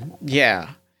yeah.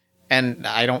 And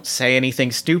I don't say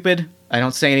anything stupid. I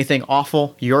don't say anything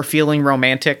awful. You're feeling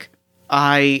romantic.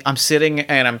 I'm sitting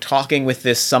and I'm talking with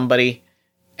this somebody,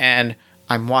 and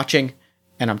I'm watching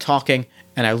and I'm talking,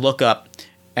 and I look up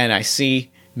and I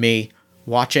see me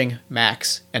watching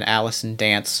Max and Allison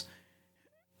dance,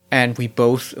 and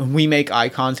we make eye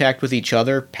contact with each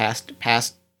other past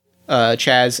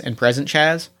Chaz and present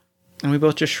Chaz, and we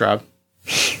both just shrug.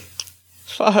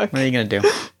 Fuck. What are you gonna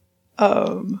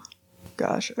do?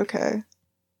 Gosh, okay.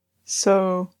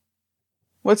 So,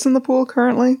 what's in the pool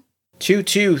currently? 2,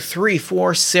 2, 3,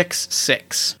 4, 6,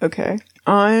 6. Okay.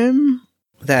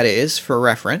 That is, for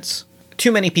reference,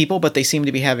 too many people, but they seem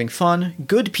to be having fun.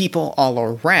 Good people all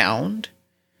around.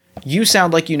 You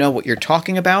sound like you know what you're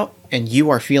talking about, and you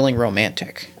are feeling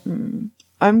romantic.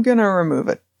 I'm gonna remove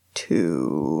a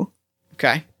 2.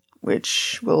 Okay.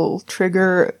 Which will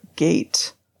trigger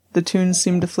gate. The tunes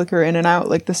seem to flicker in and out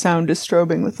like the sound is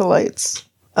strobing with the lights.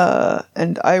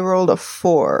 And I rolled a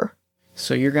 4.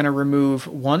 So you're going to remove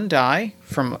 1 die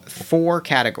from 4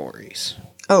 categories.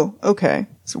 Oh, okay.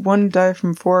 So 1 die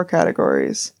from 4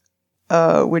 categories.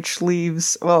 Which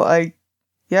leaves, I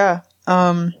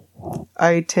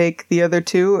take the other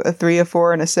 2, a 3, a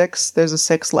 4, and a 6. There's a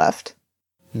 6 left.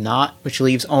 Which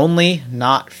leaves only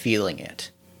not feeling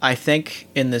it. I think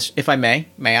in this, if I may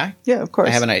I? Yeah, of course.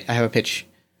 I have a pitch.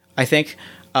 I think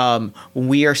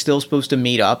We are still supposed to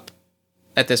meet up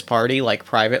at this party, like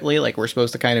privately, like we're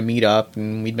supposed to kind of meet up,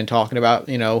 and we'd been talking about,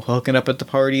 hooking up at the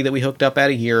party that we hooked up at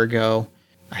a year ago.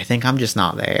 I think I'm just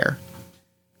not there.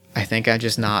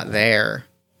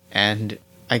 And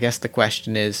I guess the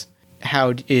question is,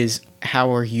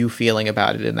 how are you feeling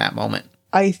about it in that moment?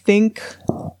 I think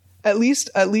at least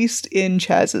in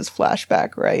Chaz's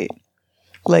flashback, right?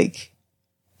 Like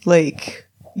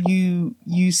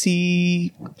you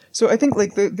see, so I think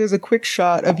like there's a quick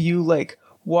shot of you like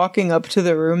walking up to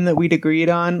the room that we'd agreed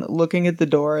on, looking at the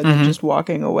door, and then just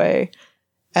walking away.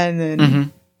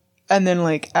 And then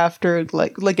like after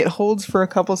like it holds for a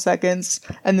couple seconds,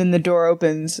 and then the door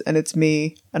opens and it's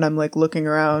me, and I'm like looking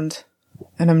around,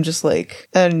 and I'm just like,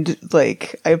 and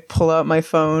like I pull out my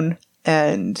phone,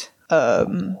 and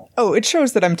it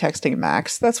shows that I'm texting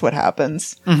Max. That's what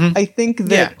happens. I think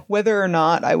that whether or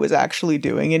not I was actually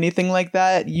doing anything like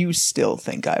that, you still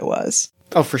think I was.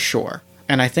 Oh, for sure.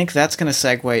 And I think that's going to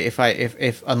segue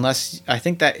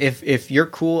if you're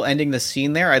cool ending the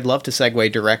scene there, I'd love to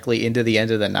segue directly into the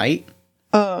end of the night.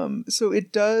 So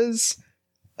it does,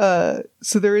 so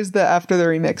there is the after the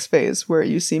remix phase where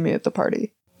you see me at the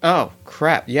party. Oh,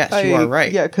 crap. Yes, you are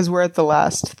right. Yeah, because we're at the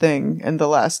last thing, and the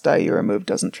last die you remove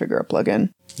doesn't trigger a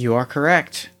plugin. You are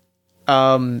correct.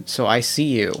 So I see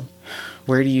you.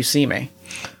 Where do you see me?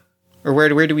 Or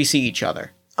where do we see each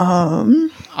other?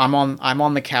 I'm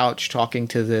on the couch talking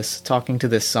to this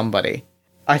somebody.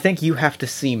 I think you have to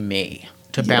see me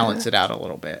to balance it out a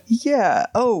little bit. Yeah.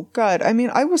 Oh, God. I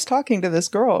mean, I was talking to this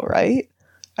girl, right?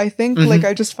 I think, like,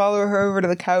 I just follow her over to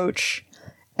the couch,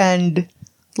 and,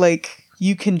 like,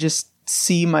 you can just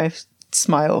see my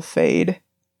smile fade.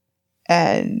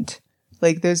 And,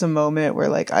 like, there's a moment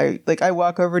where, I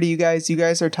walk over to you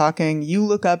guys are talking, you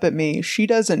look up at me, she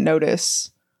doesn't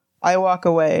notice, I walk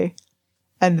away,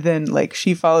 and then, like,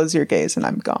 she follows your gaze, and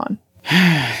I'm gone.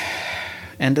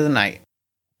 End of the night.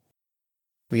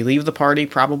 We leave the party,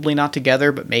 probably not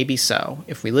together, but maybe so.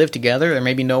 If we live together, there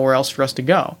may be nowhere else for us to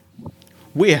go.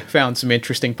 We have found some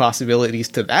interesting possibilities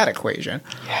to that equation.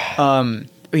 Yeah.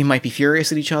 We might be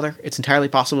furious at each other. It's entirely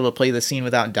possible to play the scene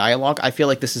without dialogue. I feel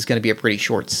like this is going to be a pretty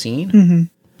short scene.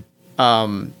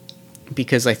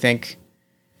 Because I think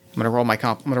I'm going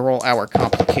to roll our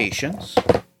complications.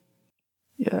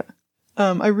 Yeah.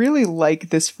 I really like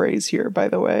this phrase here, by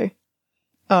the way.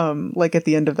 Like at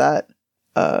the end of that,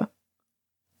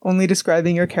 only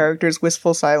describing your character's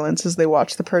wistful silence as they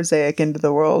watch the prosaic into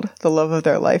the world, the love of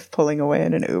their life pulling away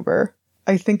in an Uber.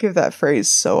 I think of that phrase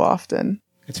so often.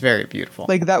 It's very beautiful.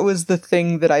 Like, that was the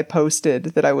thing that I posted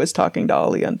that I was talking to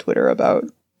Ollie on Twitter about.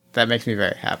 That makes me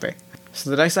very happy. So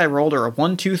the dice I rolled are a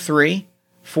 1, 2, 3,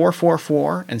 4, 4,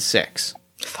 4, and 6.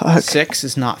 Fuck. 6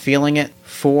 is not feeling it.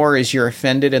 4 is you're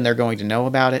offended and they're going to know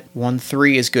about it. 1,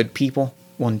 3 is good people.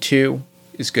 1, 2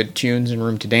 is good tunes and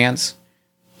room to dance.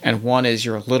 And 1 is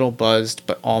you're a little buzzed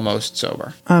but almost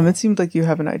sober. It seemed like you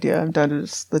have an idea. I'm down to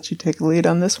just let you take the lead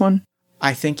on this one.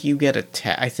 I think you get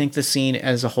I think the scene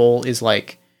as a whole is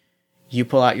like you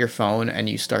pull out your phone and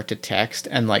you start to text,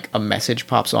 and like a message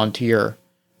pops onto your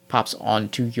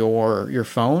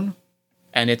phone,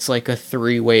 and it's like a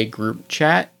 3-way group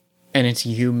chat, and it's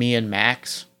you, me, and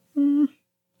Max. And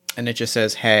it just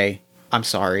says, "Hey, I'm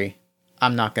sorry.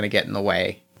 I'm not going to get in the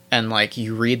way." And like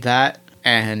you read that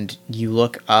and you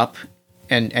look up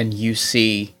and you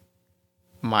see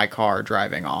my car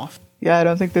driving off. Yeah, I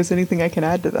don't think there's anything I can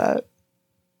add to that.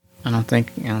 I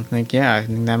think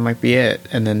that might be it.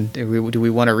 And then do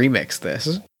we want to remix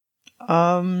this?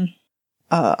 I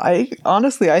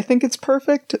honestly, I think it's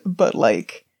perfect, but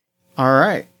like... All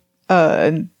right.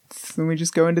 And then we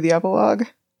just go into the epilogue?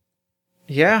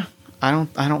 Yeah. I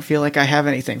don't feel like I have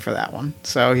anything for that one.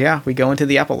 So yeah, we go into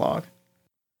the epilogue.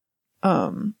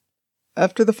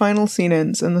 After the final scene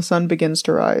ends and the sun begins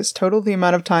to rise, total the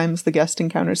amount of times the guest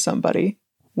encounters somebody,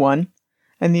 1,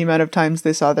 and the amount of times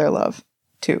they saw their love,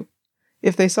 2.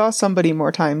 If they saw somebody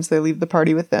more times, they leave the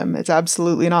party with them. It's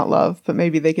absolutely not love, but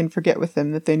maybe they can forget with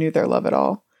them that they knew their love at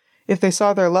all. If they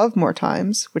saw their love more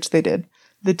times, which they did,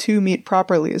 the two meet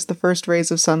properly as the first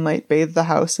rays of sunlight bathe the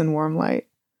house in warm light.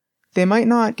 They might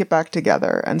not get back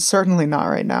together, and certainly not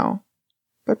right now.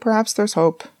 But perhaps there's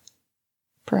hope.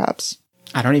 Perhaps.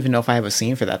 I don't even know if I have a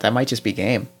scene for that. That might just be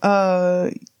game.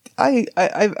 I've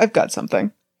got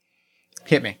something.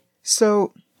 Hit me.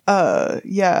 So I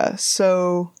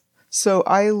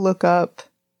look up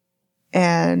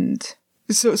and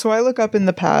so I look up in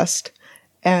the past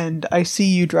and I see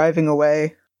you driving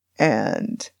away,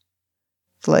 and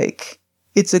like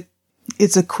it's a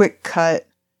quick cut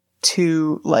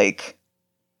to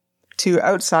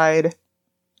outside.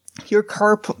 Your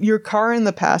car in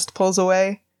the past pulls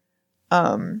away,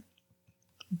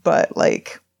 But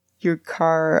like your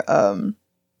car,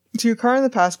 so your car in the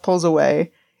past pulls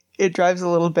away, it drives a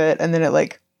little bit, and then it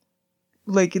like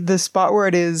the spot where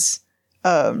it is,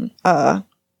 like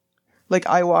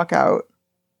I walk out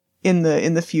in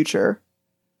the future,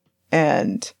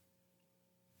 and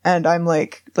I'm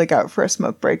like out for a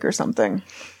smoke break or something,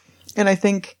 and I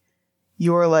think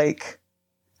you're like,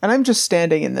 and I'm just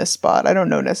standing in this spot. I don't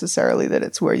know necessarily that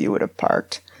it's where you would have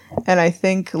parked. And I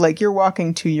think, like, you're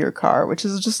walking to your car, which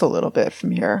is just a little bit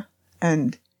from here.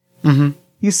 And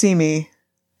you see me,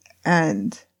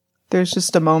 and there's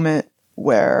just a moment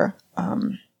where,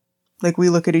 like, we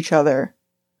look at each other,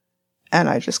 and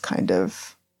I just kind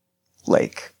of,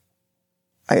 like,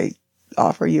 I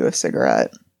offer you a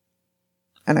cigarette,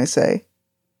 and I say,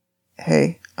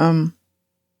 hey, I'm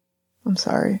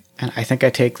sorry. And I think I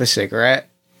take the cigarette,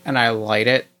 and I light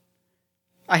it.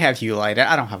 I have you light it.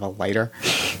 I don't have a lighter.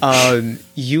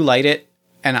 You light it,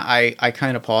 and I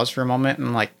kind of pause for a moment, and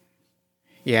I'm like,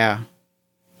 yeah,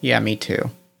 me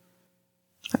too.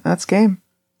 That's game.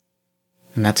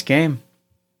 And that's game.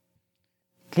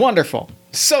 Wonderful.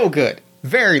 So good.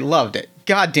 Very loved it.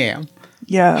 Goddamn.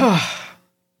 Yeah.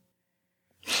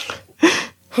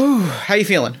 How you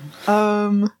feeling?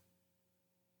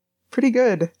 Pretty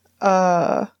good.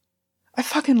 I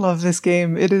fucking love this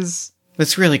game. It's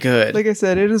really good. Like I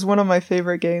said, it is one of my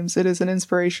favorite games. It is an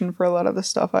inspiration for a lot of the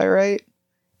stuff I write.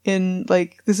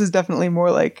 This is definitely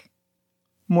more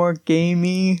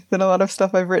gamey than a lot of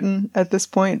stuff I've written at this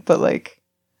point, but like,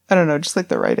 I don't know, just like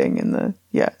the writing and the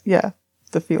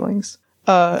feelings.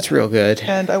 It's real good.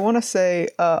 And I want to say,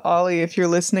 Ollie, if you're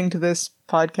listening to this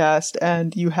podcast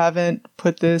and you haven't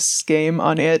put this game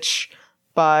on itch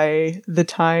by the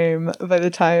time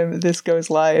this goes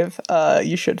live,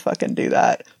 you should fucking do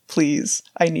that. Please.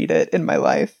 I need it in my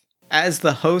life. As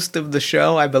the host of the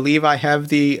show, I believe I have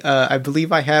the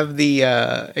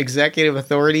executive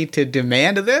authority to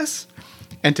demand this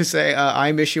and to say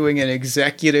I'm issuing an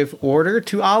executive order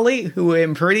to Ollie, who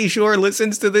I'm pretty sure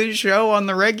listens to this show on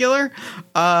the regular.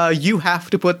 You have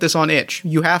to put this on itch.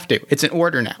 You have to. It's an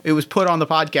order now. It was put on the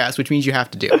podcast, which means you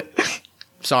have to do it.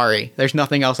 Sorry. There's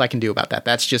nothing else I can do about that.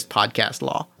 That's just podcast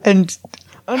law. And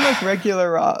unlike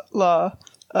regular law,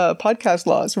 podcast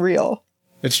law is real.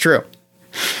 It's true.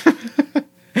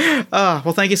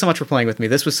 Well, thank you so much for playing with me.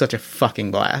 This was such a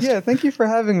fucking blast. Yeah, thank you for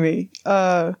having me.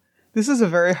 This is a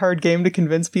very hard game to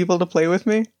convince people to play with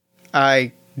me.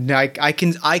 I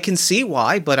can see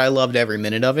why, but I loved every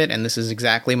minute of it, and this is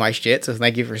exactly my shit, so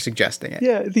thank you for suggesting it.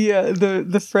 Yeah,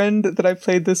 the friend that I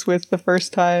played this with the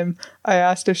first time, I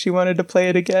asked if she wanted to play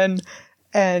it again,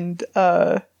 and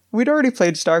we'd already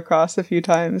played Starcross a few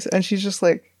times, and she's just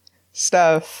like,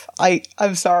 Steph,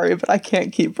 I'm sorry, but I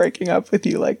can't keep breaking up with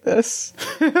you like this.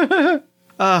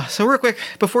 So real quick,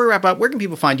 before we wrap up, where can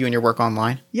people find you and your work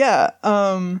online? Yeah,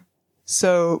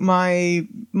 so my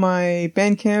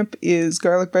Bandcamp is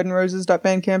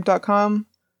garlicbreadandroses.bandcamp.com.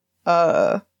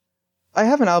 I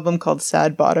have an album called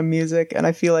Sad Bottom Music, and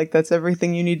I feel like that's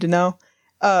everything you need to know.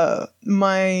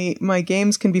 My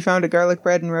games can be found at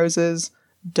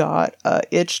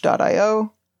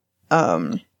garlicbreadandroses.itch.io.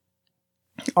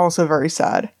 Also very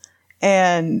sad.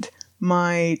 And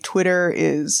my Twitter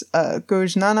is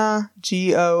Gojnana,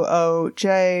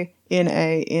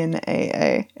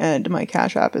 GOOJNANAA, and my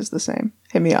Cash App is the same.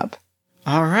 Hit me up.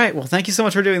 All right. Well, thank you so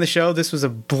much for doing the show. This was a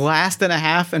blast and a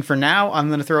half, and for now, I'm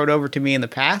going to throw it over to me in the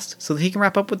past so that he can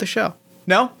wrap up with the show.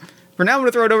 No? For now, I'm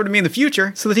going to throw it over to me in the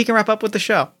future so that he can wrap up with the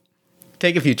show.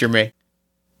 Take a future me.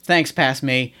 Thanks, past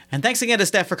me. And thanks again to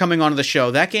Steph for coming on to the show.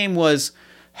 That game was...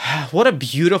 what a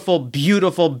beautiful,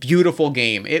 beautiful, beautiful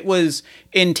game. It was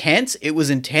intense. It was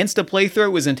intense to play through.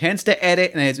 It was intense to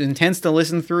edit, and it's intense to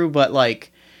listen through, but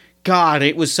like, God,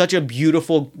 it was such a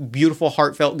beautiful, beautiful,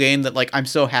 heartfelt game that like, I'm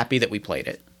so happy that we played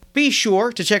it. Be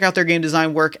sure to check out their game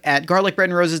design work at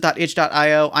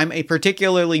garlicbreadandroses.itch.io. I'm a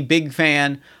particularly big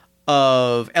fan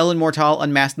of Ellen Mortal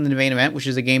Unmasked in the Domain Event, which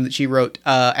is a game that she wrote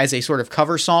as a sort of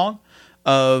cover song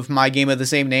of my game of the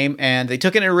same name, and they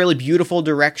took it in a really beautiful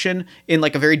direction in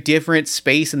like a very different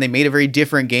space, and they made a very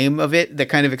different game of it that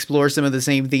kind of explores some of the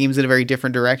same themes in a very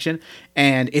different direction,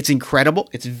 and it's incredible.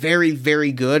 It's very,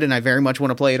 very good, and I very much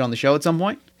want to play it on the show at some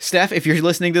point. Steph, if you're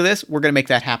listening to this, we're going to make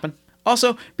that happen.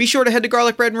 Also, be sure to head to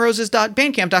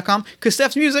garlicbreadandroses.bandcamp.com because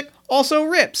Steph's music also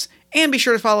rips, and be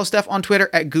sure to follow Steph on Twitter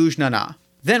at Gujnana.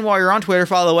 Then while you're on Twitter,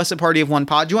 follow us at Party of One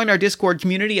Pod. Join our Discord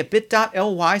community at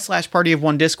bit.ly/Party of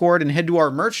One Discord and head to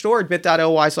our merch store at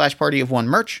bit.ly/Party of One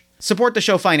Merch. Support the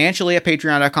show financially at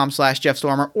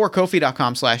patreon.com/JeffStormer or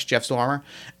Ko-fi.com/JeffStormer.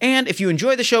 And if you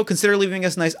enjoy the show, consider leaving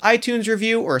us a nice iTunes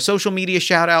review or a social media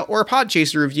shout out or a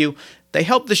Podchaser review. They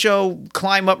help the show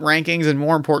climb up rankings, and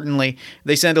more importantly,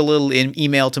 they send a little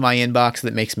email to my inbox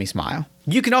that makes me smile.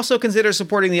 You can also consider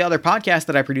supporting the other podcast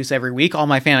that I produce every week, All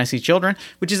My Fantasy Children,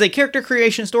 which is a character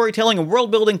creation, storytelling, and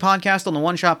world-building podcast on the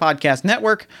One Shot Podcast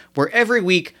Network, where every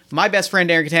week, my best friend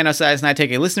Aaron Catano says, and I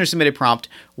take a listener-submitted prompt,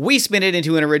 we spin it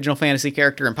into an original fantasy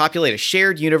character and populate a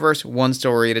shared universe one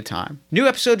story at a time. New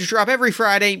episodes drop every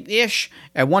Friday-ish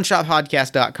at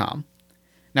oneshotpodcast.com.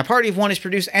 Now, Party of One is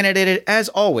produced and edited, as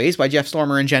always, by Jeff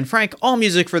Stormer and Jen Frank. All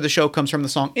music for the show comes from the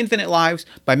song Infinite Lives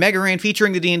by Mega Ran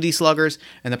featuring the D&D Sluggers,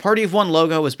 and the Party of One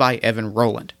logo is by Evan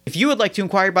Rowland. If you would like to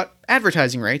inquire about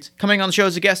advertising rates, coming on the show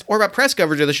as a guest, or about press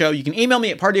coverage of the show, you can email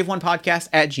me at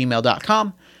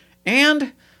partyofonepodcast@gmail.com.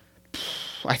 And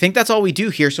I think that's all we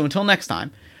do here, so until next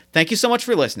time, thank you so much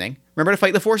for listening. Remember to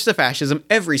fight the forces of fascism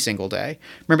every single day.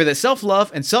 Remember that self-love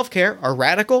and self-care are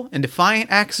radical and defiant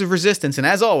acts of resistance, and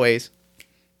as always,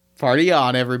 party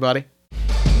on, everybody.